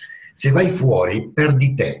termine. Se vai fuori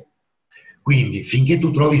perdi te, quindi finché tu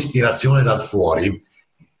trovi ispirazione dal fuori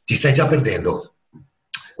ti stai già perdendo.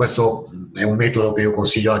 Questo è un metodo che io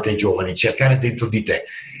consiglio anche ai giovani, cercare dentro di te,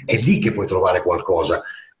 è lì che puoi trovare qualcosa,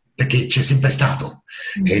 perché c'è sempre stato,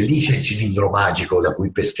 e lì c'è il cilindro magico da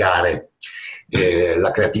cui pescare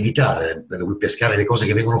la creatività, da cui pescare le cose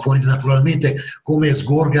che vengono fuori naturalmente, come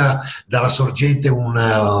sgorga dalla sorgente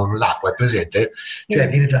l'acqua, è presente? Cioè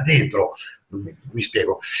viene da dentro, mi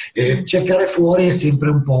spiego. Cercare fuori è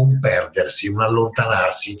sempre un po' un perdersi, un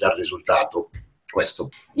allontanarsi dal risultato. Questo.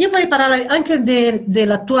 Io vorrei parlare anche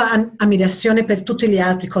della tua ammirazione per tutti gli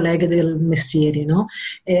altri colleghi del mestiere, no?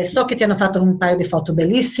 So che ti hanno fatto un paio di foto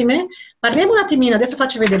bellissime. Parliamo un attimino, adesso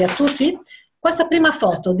faccio vedere a tutti questa prima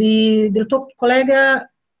foto del tuo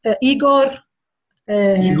collega Igor.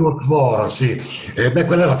 Igor Dvora, sì.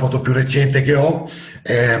 Quella è la foto più recente che ho.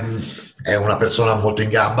 È una persona molto in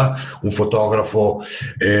gamba, un fotografo,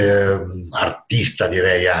 artista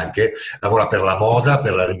direi anche, lavora per la moda,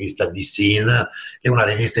 per la rivista The Scene, che è una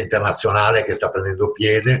rivista internazionale che sta prendendo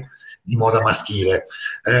piede, di moda maschile.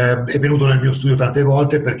 È venuto nel mio studio tante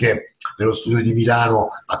volte perché nello studio di Milano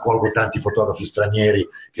accolgo tanti fotografi stranieri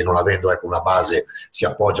che, non avendo ecco, una base, si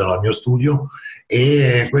appoggiano al mio studio,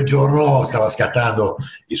 e quel giorno stava scattando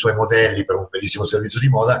i suoi modelli per un bellissimo servizio di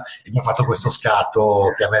moda e mi ha fatto questo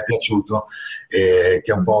scatto che a me è piaciuto e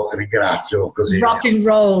che un po' ringrazio così. Rock and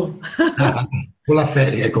roll.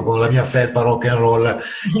 Ecco, con la mia felpa rock and roll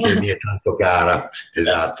che mi è tanto cara,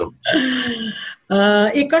 esatto.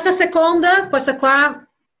 E questa seconda, questa qua?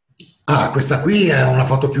 Questa qui è una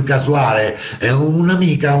foto più casuale, è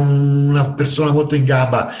un'amica, una persona molto in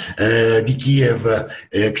gamba di Kiev,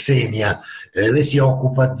 Xenia. Lei si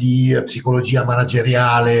occupa di psicologia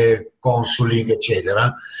manageriale, consuling,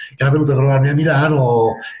 eccetera. Era venuta a trovarmi a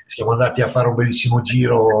Milano, siamo andati a fare un bellissimo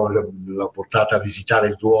giro, l'ho portata a visitare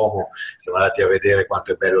il Duomo, siamo andati a vedere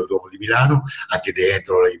quanto è bello il Duomo di Milano, anche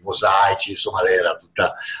dentro i mosaici, insomma lei era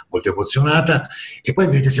tutta molto emozionata. E poi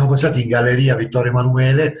invece siamo passati in galleria Vittorio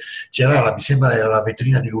Emanuele, c'era, mi sembra era la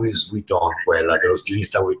vetrina di Louis Vuitton, quella dello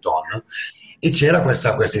stilista Vuitton, e c'era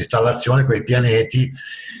questa installazione con i pianeti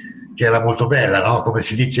che era molto bella, no? Come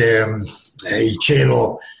si dice, il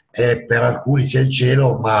cielo per alcuni c'è il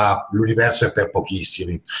cielo, ma l'universo è per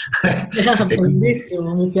pochissimi.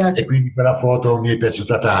 Bellissimo, mi piace. E quindi quella foto mi è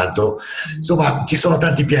piaciuta tanto. Insomma, ci sono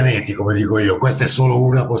tanti pianeti, come dico io, questa è solo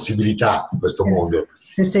una possibilità in questo mondo.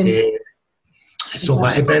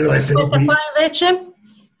 Insomma, è bello essere qui. Qua invece?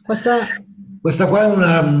 Questa qua è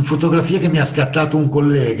una fotografia che mi ha scattato un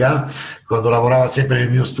collega quando lavorava sempre nel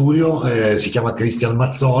mio studio, si chiama Cristian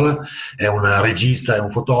Mazzola, è un regista, è un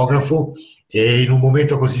fotografo, e in un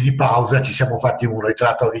momento così di pausa ci siamo fatti un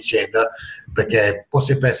ritratto a vicenda, perché può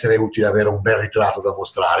sempre essere utile avere un bel ritratto da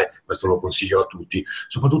mostrare, questo lo consiglio a tutti,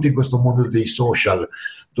 soprattutto in questo mondo dei social,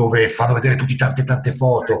 dove fanno vedere tutti tante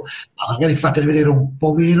foto, ma magari fatele vedere un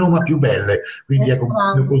po' meno ma più belle, quindi ecco il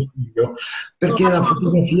mio consiglio, perché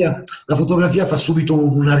la fotografia fa subito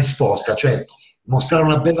una risposta, cioè mostrare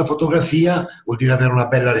una bella fotografia vuol dire avere una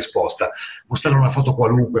bella risposta. Mostrare una foto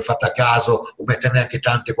qualunque, fatta a caso, o metterne anche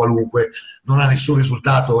tante qualunque, non ha nessun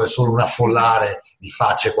risultato, è solo un affollare di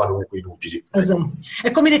facce qualunque inutili. Esatto.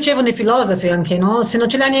 E come dicevano i filosofi anche, no? Se non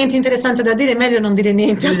ce l'hai niente interessante da dire, è meglio non dire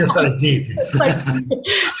niente. Meglio stare zitti.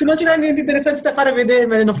 Se non ce l'hai niente interessante da fare vedere, è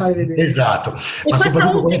meglio non fare vedere. Esatto. E ma questa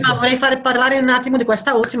ultima, vorrei fare parlare un attimo di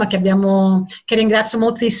questa ultima che ringrazio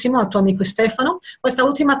moltissimo al tuo amico Stefano. Questa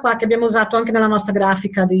ultima qua che abbiamo usato anche nella nostra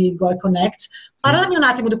grafica di Goal Connect. Parlami un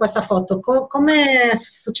attimo di questa foto, come è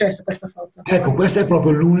successa questa foto? Ecco, questa è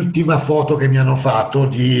proprio l'ultima foto che mi hanno fatto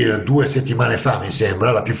di 2 settimane fa, mi sembra,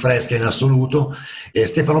 la più fresca in assoluto.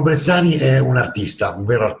 Stefano Bressani è un artista, un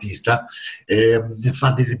vero artista, fa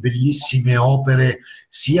delle bellissime opere,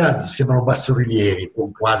 sia sembrano bassorilievi,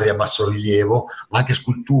 con quadri a bassorilievo, ma anche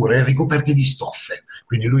sculture ricoperte di stoffe.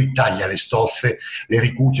 Quindi lui taglia le stoffe, le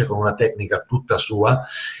ricuce con una tecnica tutta sua,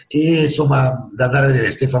 e insomma da andare a vedere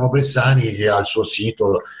Stefano Bressani ha il suo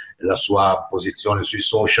sito, la sua posizione sui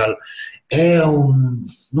social. È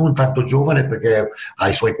non tanto giovane perché ha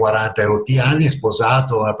i suoi 40 e rotti anni, è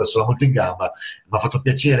sposato, è una persona molto in gamba. Mi ha fatto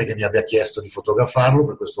piacere che mi abbia chiesto di fotografarlo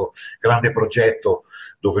per questo grande progetto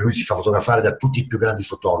dove lui si fa fotografare da tutti i più grandi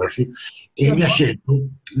fotografi, e mi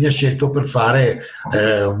ha scelto per fare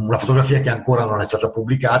una fotografia che ancora non è stata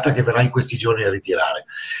pubblicata, che verrà in questi giorni a ritirare.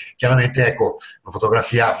 Chiaramente ecco, una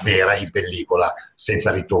fotografia vera in pellicola,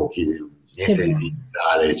 senza ritocchi, niente di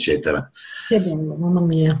digitale, eccetera. Che bello, mamma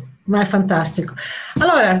mia. Ma è fantastico.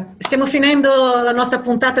 Allora, stiamo finendo la nostra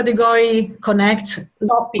puntata di Goi Connect.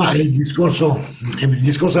 Il discorso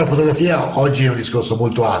della fotografia oggi è un discorso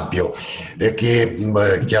molto ampio, che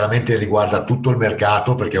chiaramente riguarda tutto il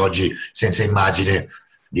mercato, perché oggi senza immagine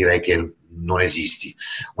direi che non esisti.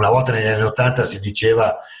 Una volta negli anni '80 si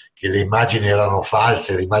diceva che le immagini erano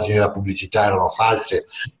false, le immagini della pubblicità erano false,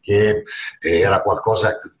 che c'era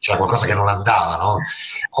qualcosa che non andava, no?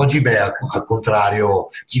 Oggi, al contrario,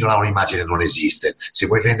 chi non ha un'immagine non esiste. Se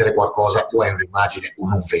vuoi vendere qualcosa o hai un'immagine o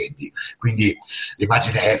non vendi. Quindi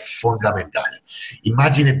l'immagine è fondamentale.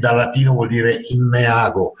 Immagine dal latino vuol dire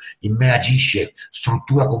immeago, immeagisce,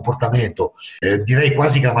 struttura, comportamento. Direi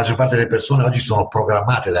quasi che la maggior parte delle persone oggi sono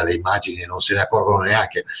programmate dalle immagini e non se ne accorgono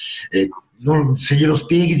neanche. Se glielo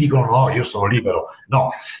spieghi dicono no, io sono libero. No,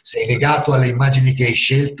 sei legato alle immagini che hai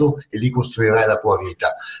scelto e lì costruirai la tua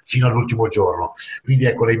vita fino all'ultimo giorno. Quindi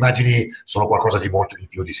ecco, le immagini sono qualcosa di molto di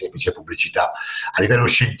più di semplice pubblicità. A livello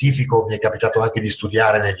scientifico mi è capitato anche di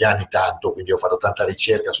studiare negli anni tanto, quindi ho fatto tanta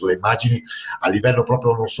ricerca sulle immagini a livello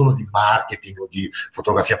proprio non solo di marketing o di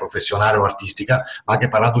fotografia professionale o artistica, ma anche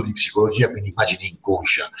parlando di psicologia, quindi immagine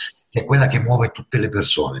inconscia, che è quella che muove tutte le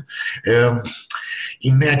persone.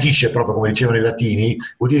 in me agisce proprio come dicevano i latini,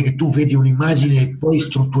 vuol dire che tu vedi un'immagine e poi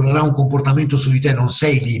strutturerà un comportamento su di te, non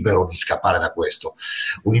sei libero di scappare da questo.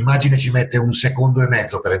 Un'immagine ci mette 1,5 secondi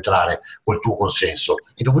per entrare col tuo consenso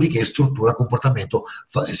e dopodiché struttura il comportamento.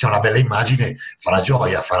 Se è una bella immagine farà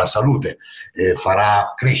gioia, farà salute,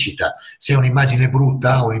 farà crescita. Se è un'immagine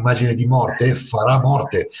brutta, un'immagine di morte, farà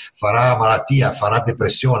malattia, farà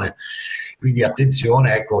depressione. Quindi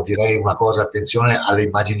attenzione, ecco, direi una cosa, attenzione alle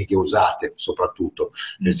immagini che usate, soprattutto,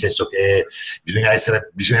 nel senso che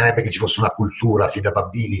bisognerebbe che ci fosse una cultura fin da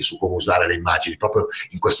bambini su come usare le immagini, proprio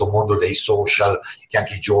in questo mondo dei social, che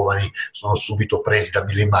anche i giovani sono subito presi da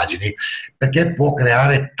 1000 immagini, perché può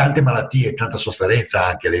creare tante malattie, tanta sofferenza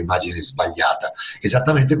anche l'immagine sbagliata,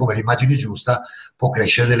 esattamente come l'immagine giusta può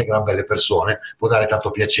crescere delle gran belle persone, può dare tanto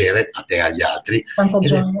piacere a te e agli altri,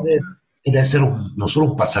 ed essere non solo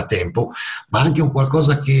un passatempo, ma anche un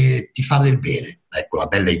qualcosa che ti fa del bene. Ecco, la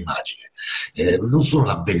bella immagine. Non solo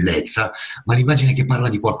la bellezza, ma l'immagine che parla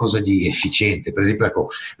di qualcosa di efficiente. Per esempio, ecco,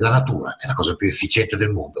 la natura è la cosa più efficiente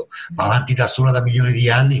del mondo. Va avanti da sola da milioni di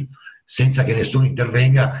anni, senza che nessuno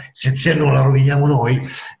intervenga, se non la roviniamo noi,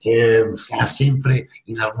 sarà sempre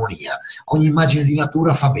in armonia. Ogni immagine di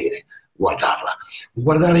natura fa bene guardarla.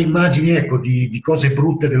 Guardare immagini, ecco, di cose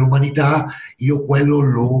brutte dell'umanità, io quello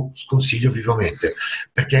lo sconsiglio vivamente,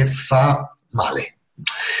 perché fa male.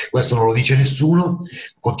 Questo non lo dice nessuno,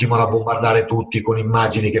 continuano a bombardare tutti con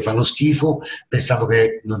immagini che fanno schifo, pensando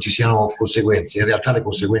che non ci siano conseguenze. In realtà le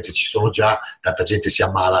conseguenze ci sono già, tanta gente si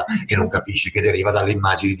ammala e non capisce che deriva dalle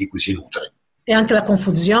immagini di cui si nutre. E anche la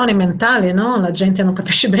confusione mentale, no? La gente non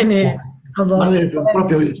capisce bene. Ma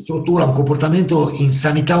proprio struttura un comportamento in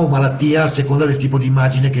sanità o malattia a seconda del tipo di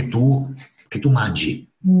immagine che tu mangi.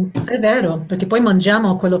 È vero, perché poi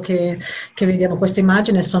mangiamo quello che vediamo. Queste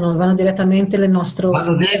immagini vanno direttamente nel nostro...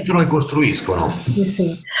 Vanno dentro e costruiscono.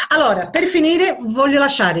 Sì. Allora, per finire, voglio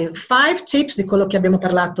lasciare 5 tips di quello che abbiamo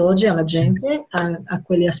parlato oggi alla gente, a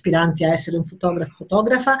quelli aspiranti a essere un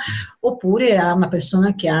fotografa, oppure a una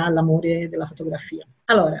persona che ha l'amore della fotografia.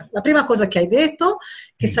 Allora, la prima cosa che hai detto,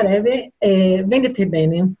 che sarebbe venditi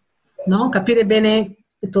bene, no? Capire bene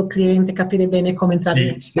il tuo cliente, capire bene come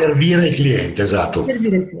entrare. Sì, servire il cliente, esatto.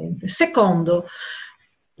 Servire il cliente. Secondo,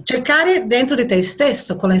 cercare dentro di te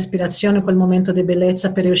stesso quella ispirazione, quel momento di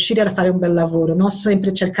bellezza per riuscire a fare un bel lavoro, non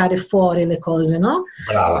sempre cercare fuori le cose, no?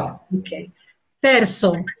 Brava. Ok.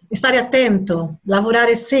 Terzo, stare attento,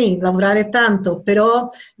 lavorare sì, lavorare tanto, però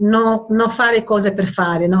non fare cose per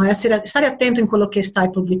fare, no? Stare attento in quello che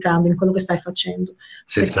stai pubblicando, in quello che stai facendo.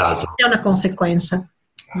 Senz'altro. È una conseguenza.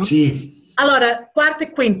 No? Sì. Allora, quarto e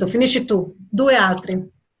quinto, finisci tu, 2 altri.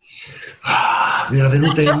 Mi era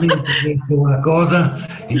venuta in mente una cosa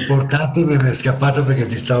importante, me ne è scappata perché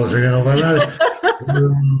ti stavo sentendo parlare.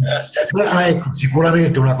 Ecco,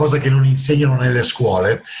 sicuramente una cosa che non insegnano nelle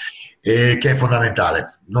scuole, che è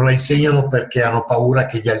fondamentale. Non la insegnano perché hanno paura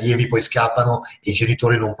che gli allievi poi scappano e i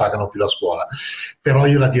genitori non pagano più la scuola. Però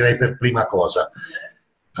io la direi per prima cosa.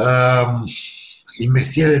 Il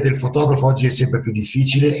mestiere del fotografo oggi è sempre più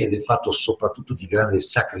difficile ed è fatto soprattutto di grande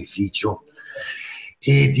sacrificio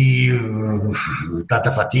e di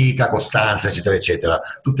tanta fatica, costanza, eccetera, eccetera.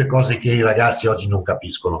 Tutte cose che i ragazzi oggi non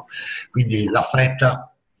capiscono. Quindi la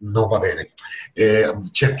fretta non va bene.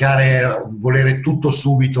 Volere tutto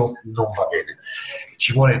subito non va bene.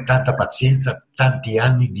 Ci vuole tanta pazienza, tanti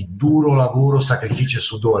anni di duro lavoro, sacrificio e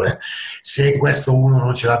sudore. Se questo uno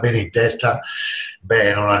non ce l'ha bene in testa,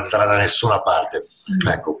 non andrà da nessuna parte.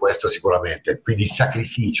 Ecco, questo sicuramente. Quindi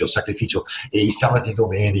sacrificio, e i sabati e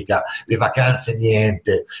domenica, le vacanze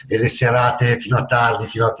niente, e le serate fino a tardi,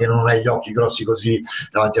 fino a che non hai gli occhi grossi così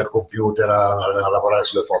davanti al computer a lavorare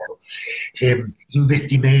sulle foto.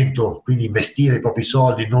 Investimento, quindi investire i propri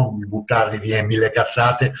soldi, non buttarli via in 1000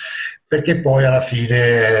 cazzate, perché poi alla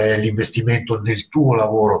fine l'investimento nel tuo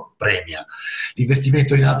lavoro premia.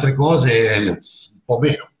 L'investimento in altre cose un po'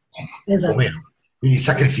 meno. Esatto. Un po' meno. Quindi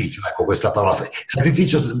sacrificio, ecco questa parola.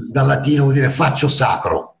 Sacrificio dal latino vuol dire faccio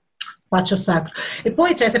sacro. Faccio sacro. E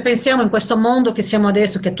poi se pensiamo in questo mondo che siamo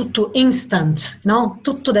adesso, che è tutto instant, no?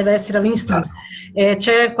 Tutto deve essere all'instant. E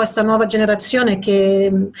c'è questa nuova generazione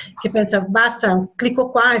che pensa basta,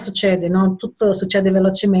 clicco qua e succede, no? Tutto succede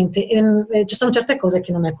velocemente. E ci sono certe cose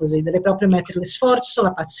che non è così, deve proprio mettere l'sforzo,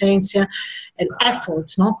 la pazienza,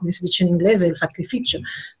 l'effort, no? Come si dice in inglese, il sacrificio.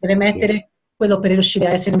 Deve mettere quello per riuscire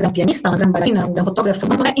a essere un gran pianista, una gran ballerina, un gran fotografo.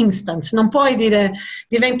 Non è instant, non puoi dire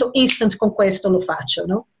divento instant con questo, lo faccio,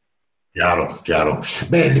 no? Chiaro.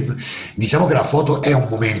 Diciamo che la foto è un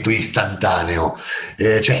momento istantaneo,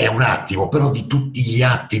 cioè è un attimo, però di tutti gli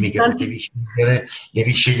attimi che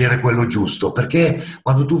devi scegliere quello giusto, perché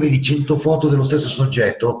quando tu vedi 100 foto dello stesso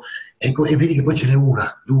soggetto e vedi che poi ce n'è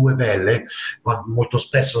una, due belle, ma molto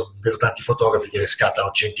spesso vedo tanti fotografi che ne scattano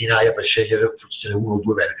centinaia per scegliere se ce n'è uno o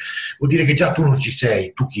due belle. Vuol dire che già tu non ci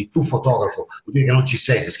sei, tu fotografo, vuol dire che non ci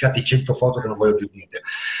sei, se scatti 100 foto che non voglio dire niente.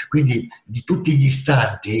 Quindi di tutti gli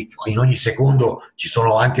istanti, in ogni secondo ci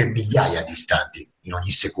sono anche migliaia di istanti, in ogni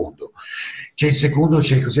secondo. C'è il secondo,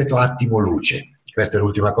 c'è il cosiddetto attimo luce. Questa è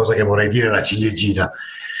l'ultima cosa che vorrei dire, la ciliegina.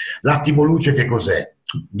 L'attimo luce che cos'è?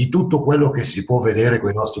 Di tutto quello che si può vedere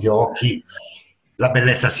con i nostri occhi, la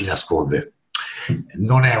bellezza si nasconde.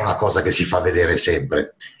 Non è una cosa che si fa vedere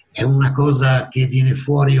sempre, è una cosa che viene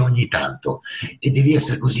fuori ogni tanto e devi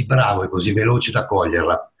essere così bravo e così veloce da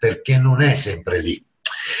coglierla, perché non è sempre lì.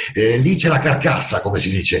 Lì c'è la carcassa, come si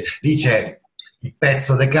dice, lì c'è il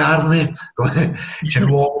pezzo di carne, c'è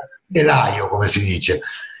l'uomo telaio, come si dice,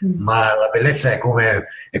 ma la bellezza è come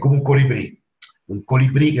un colibrì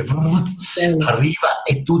che arriva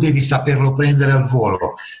e tu devi saperlo prendere al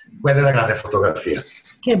volo. Quella è la grande fotografia.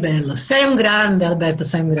 Che bello, sei un grande Alberto,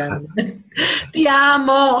 sei un grande. Ti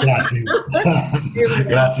amo! Grazie.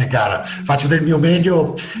 Grazie cara, faccio del mio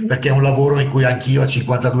meglio perché è un lavoro in cui anch'io a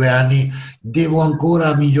 52 anni devo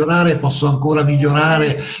ancora migliorare, posso ancora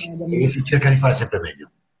migliorare e si cerca di fare sempre meglio.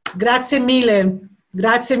 Grazie mille.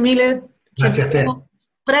 Grazie a te.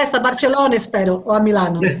 Presto a Barcellona, spero, o a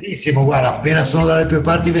Milano. Prestissimo, guarda, appena sono dalle tue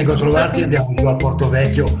parti vengo a trovarti e andiamo giù al Porto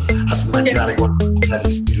Vecchio a smangiare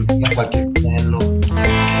qualche pinello.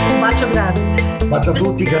 Un bacio grande. Un bacio a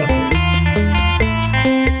tutti, grazie.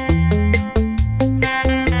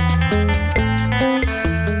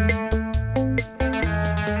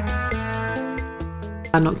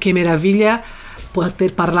 Che meraviglia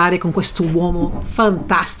poter parlare com questo uomo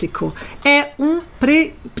fantastico. È un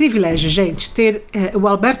privilégio, gente, ter o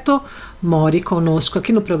Alberto Mori conosco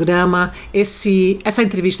aqui no programa. Essa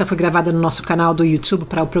entrevista foi gravada no nosso canal do YouTube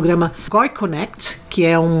para o programa Goi Connect, que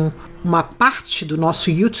é uma parte do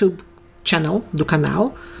nosso YouTube channel,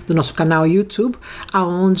 do nosso canal YouTube,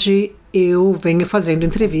 aonde eu venho fazendo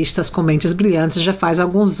entrevistas com mentes brilhantes já faz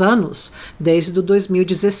alguns anos, desde o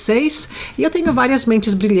 2016, e eu tenho várias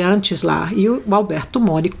mentes brilhantes lá, e o Alberto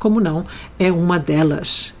Mori, como não, é uma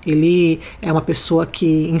delas. Ele é uma pessoa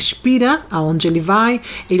que inspira aonde ele vai.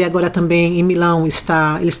 Ele agora também em Milão ele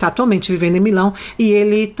está atualmente vivendo em Milão, e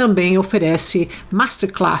ele também oferece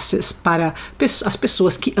masterclasses para as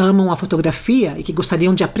pessoas que amam a fotografia e que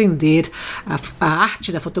gostariam de aprender a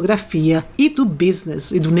arte da fotografia e do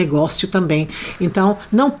business e do negócio também. Então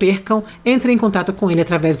não percam, entrem em contato com ele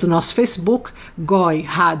através do nosso Facebook, Goi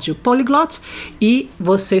Rádio Polyglot, e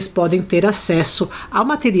vocês podem ter acesso ao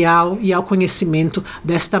material e ao conhecimento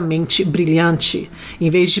desta mente brilhante. Em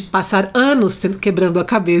vez de passar anos quebrando a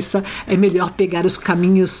cabeça, é melhor pegar os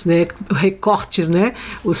caminhos, né, recortes, né,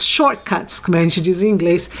 os shortcuts, como a gente diz em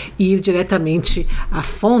inglês, e ir diretamente à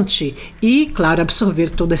fonte e, claro, absorver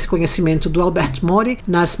todo esse conhecimento do Alberto Mori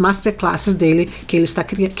nas masterclasses dele, que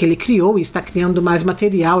ele criou e está criando mais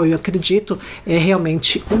material. Eu acredito, é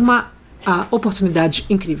realmente uma oportunidade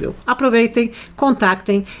incrível. Aproveitem,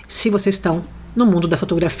 contactem se vocês estão no mundo da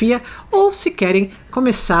fotografia ou se querem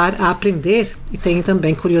começar a aprender e têm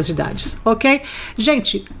também curiosidades, ok?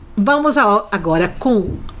 Gente, vamos agora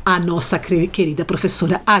com a nossa querida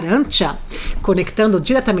professora Arantxa, conectando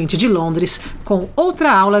diretamente de Londres com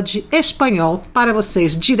outra aula de espanhol para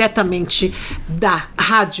vocês, diretamente da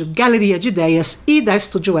Rádio Galeria de Ideias e da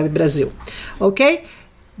Estúdio Web Brasil, ok?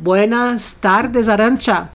 Buenas tardes,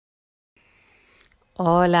 Arantxa.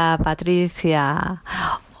 Hola, Patricia.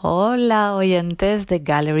 Hola, oyentes de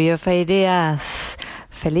Gallery of Ideas.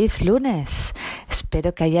 ¡Feliz lunes!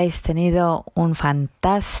 Espero que hayáis tenido un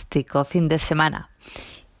fantástico fin de semana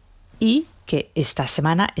y que esta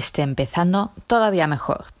semana esté empezando todavía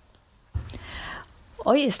mejor.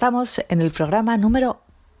 Hoy estamos en el programa número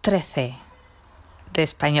 13 de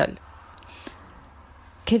español.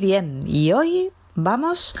 ¡Qué bien! Y hoy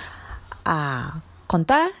vamos a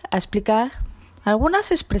contar, a explicar algunas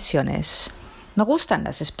expresiones. Me gustan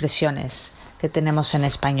las expresiones que tenemos en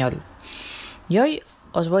español. Y hoy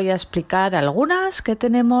os voy a explicar algunas que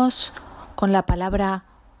tenemos con la palabra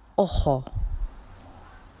ojo.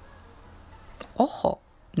 Ojo,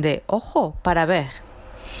 de ojo para ver.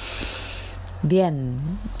 Bien,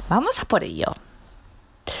 vamos a por ello.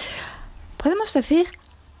 Podemos decir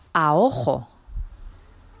a ojo.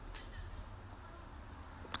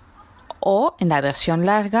 O en la versión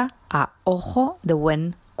larga, a ojo de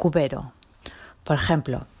buen cubero. Por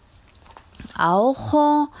ejemplo, a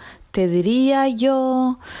ojo te diría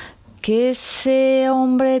yo que ese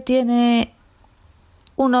hombre tiene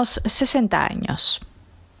unos 60 años.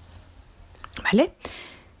 ¿Vale?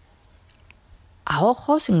 A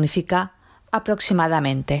ojo significa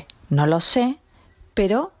aproximadamente, No lo sé,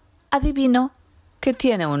 pero adivino que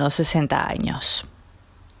tiene unos 60 años.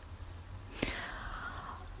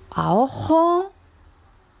 A ojo,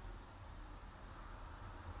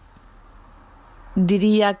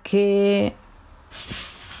 diría que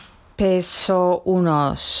peso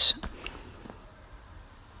unos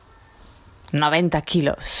 90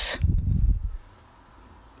 kilos.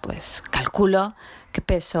 Pues calculo que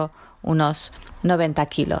peso unos 90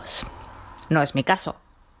 kilos. No es mi caso,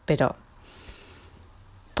 pero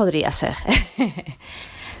podría ser.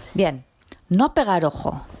 Bien, no pegar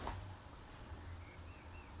ojo.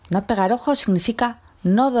 No pegar ojo significa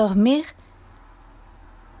no dormir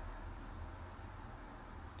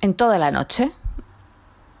en toda la noche.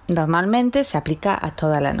 Normalmente se aplica a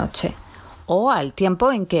toda la noche o al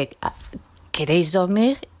tiempo en que queréis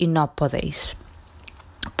dormir y no podéis.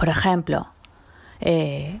 Por ejemplo,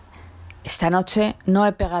 esta noche no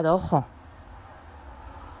he pegado ojo.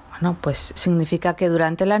 Bueno, pues significa que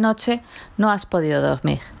durante la noche no has podido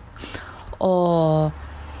dormir. O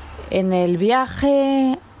en el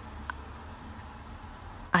viaje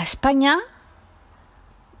a España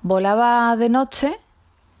volaba de noche,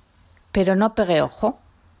 pero no pegué ojo.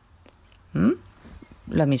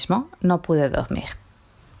 Lo mismo, no pude dormir.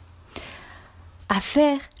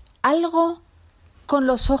 Hacer algo con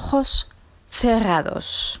los ojos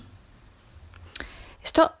cerrados.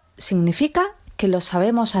 Esto significa que lo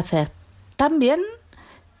sabemos hacer tan bien,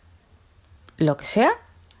 lo que sea,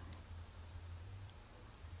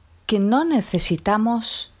 que no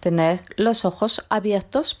necesitamos tener los ojos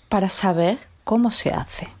abiertos para saber cómo se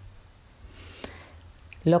hace.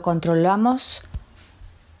 Lo controlamos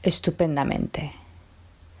estupendamente.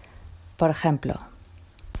 Por ejemplo,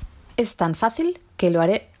 es tan fácil que lo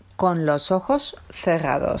haré con los ojos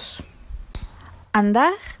cerrados.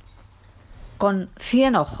 Andar con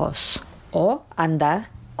 100 ojos o andar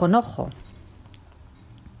con ojo.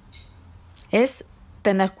 Es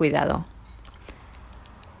tener cuidado.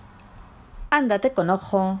 Ándate con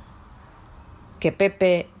ojo, que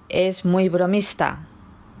Pepe es muy bromista.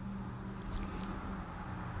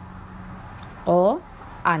 O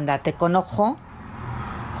ándate con ojo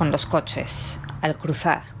con los coches al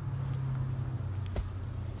cruzar.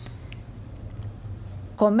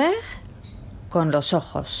 Comer con los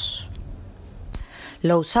ojos.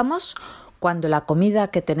 Lo usamos cuando la comida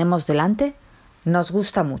que tenemos delante nos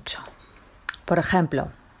gusta mucho. Por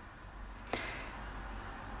ejemplo,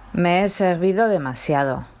 me he servido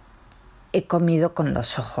demasiado. He comido con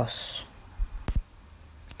los ojos.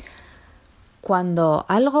 Cuando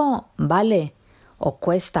algo vale o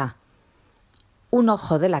cuesta un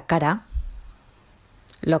ojo de la cara,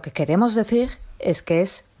 lo que queremos decir es que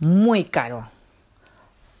es muy caro.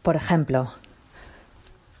 Por ejemplo,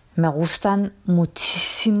 me gustan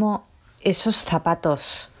muchísimo esos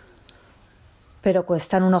zapatos, pero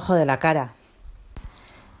cuestan un ojo de la cara.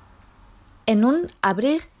 En un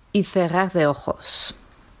abrir y cerrar de ojos.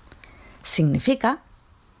 Significa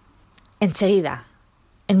enseguida,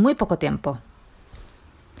 en muy poco tiempo.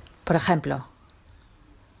 Por ejemplo,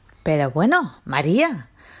 pero bueno, María,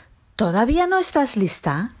 ¿todavía no estás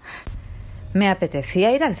lista? Me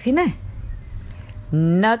apetecía ir al cine.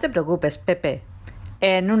 No te preocupes, Pepe.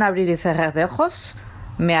 En un abrir y cerrar de ojos,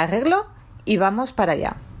 me arreglo y vamos para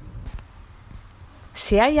allá.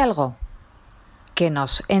 Si hay algo que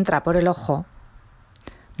nos entra por el ojo,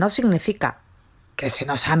 no significa que se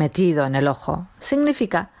nos ha metido en el ojo,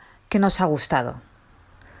 significa que nos ha gustado.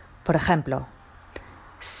 Por ejemplo,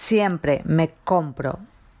 siempre me compro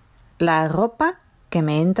la ropa que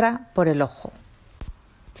me entra por el ojo.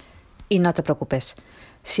 Y no te preocupes,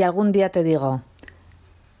 si algún día te digo,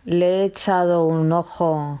 le he echado un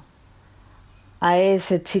ojo a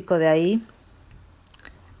ese chico de ahí,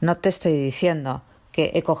 no te estoy diciendo que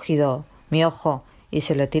he cogido mi ojo y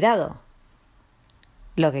se lo he tirado.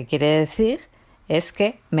 Lo que quiere decir es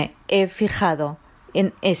que me he fijado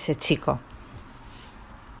en ese chico.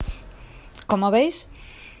 Como veis,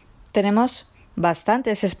 tenemos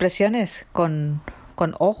bastantes expresiones con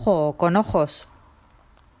ojo o con ojos.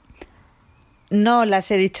 No las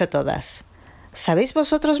he dicho todas. ¿Sabéis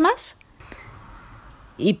vosotros más?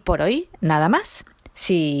 Y por hoy nada más.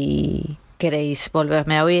 Si queréis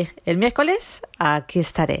volverme a oír el miércoles, aquí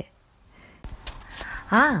estaré.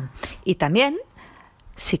 Y también,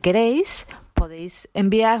 si queréis, podéis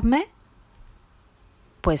enviarme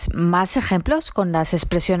pues más ejemplos con las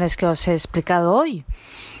expresiones que os he explicado hoy.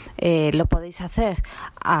 Lo podéis hacer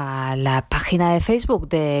a la página de Facebook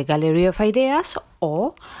de Gallery of Ideas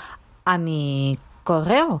o a mi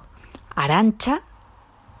correo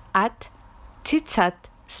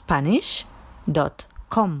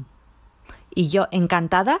arancha@chitchatspanish.com. y yo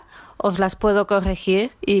encantada os las puedo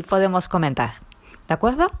corregir y podemos comentar. ¿De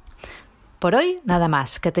acuerdo? Por hoy nada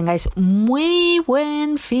más. Que tengáis muy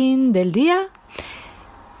buen fin del día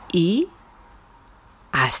y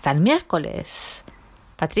hasta el miércoles.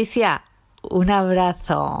 Patricia, un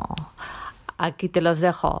abrazo. Aquí te los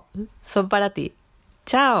dejo. Son para ti.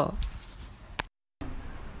 Chao.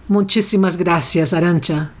 Muchísimas gracias,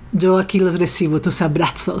 Arantxa. Yo aquí los recibo, tus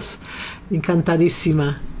abrazos.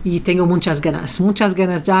 Encantadísima. Y tengo muchas ganas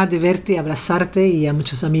ya de verte, abrazarte y a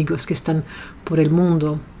muchos amigos que están por el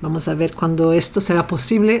mundo. Vamos a ver cuándo esto será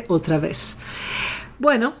posible otra vez.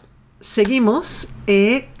 Bueno, seguimos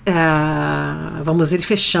e vamos ir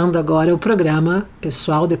fechando agora o programa,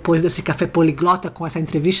 pessoal, depois desse Café Poliglota com essa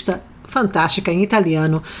entrevista fantástica em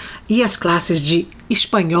italiano e as classes de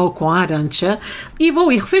espanhol com a Arantxa. E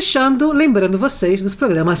vou ir fechando, lembrando vocês dos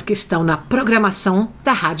programas que estão na programação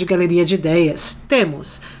da Rádio Galeria de Ideias.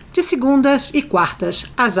 Temos de segundas e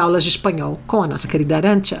quartas as aulas de espanhol com a nossa querida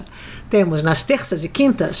Arantxa. Temos nas terças e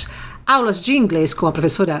quintas aulas de inglês com a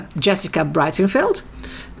professora Jessica Breitenfeld.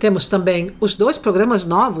 Temos também os 2 programas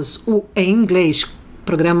novos, o em inglês,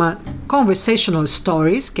 programa Conversational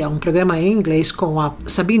Stories, que é um programa em inglês com a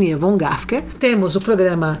Sabine von Gafke. Temos o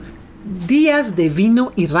programa Dias de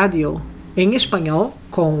Vino e Radio, em espanhol,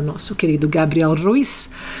 com o nosso querido Gabriel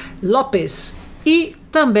Ruiz Lopes. E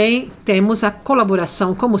também temos a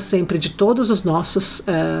colaboração, como sempre, de todos os nossos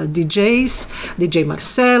DJs, DJ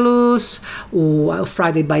Marcelos, o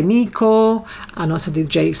Friday by Nico, a nossa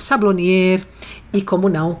DJ Sablonier e, como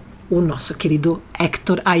não, o nosso querido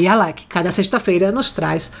Héctor Ayala, que cada sexta-feira nos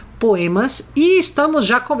traz poemas e estamos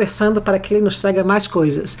já conversando para que ele nos traga mais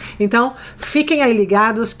coisas. Então, fiquem aí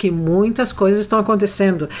ligados que muitas coisas estão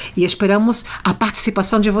acontecendo e esperamos a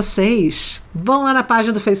participação de vocês. Vão lá na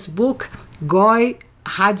página do Facebook, Goi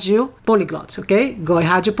Rádio Polyglot, ok? Goi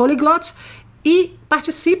Rádio Polyglot e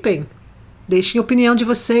participem. Deixem a opinião de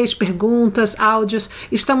vocês, perguntas, áudios.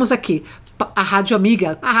 Estamos aqui. A Rádio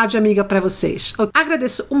Amiga para vocês. Eu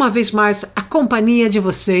agradeço uma vez mais a companhia de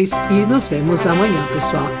vocês e nos vemos amanhã,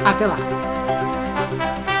 pessoal. Até lá.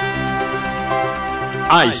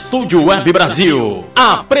 A Estúdio Web Brasil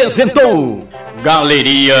apresentou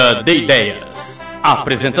Galeria de Ideias.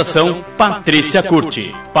 Apresentação Patrícia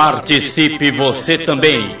Curti. Participe você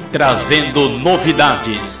também, trazendo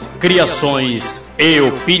novidades, criações e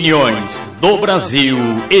opiniões do Brasil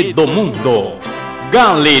e do mundo.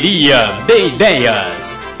 Galeria de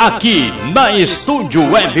Ideias, aqui na Estúdio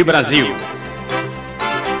Web Brasil.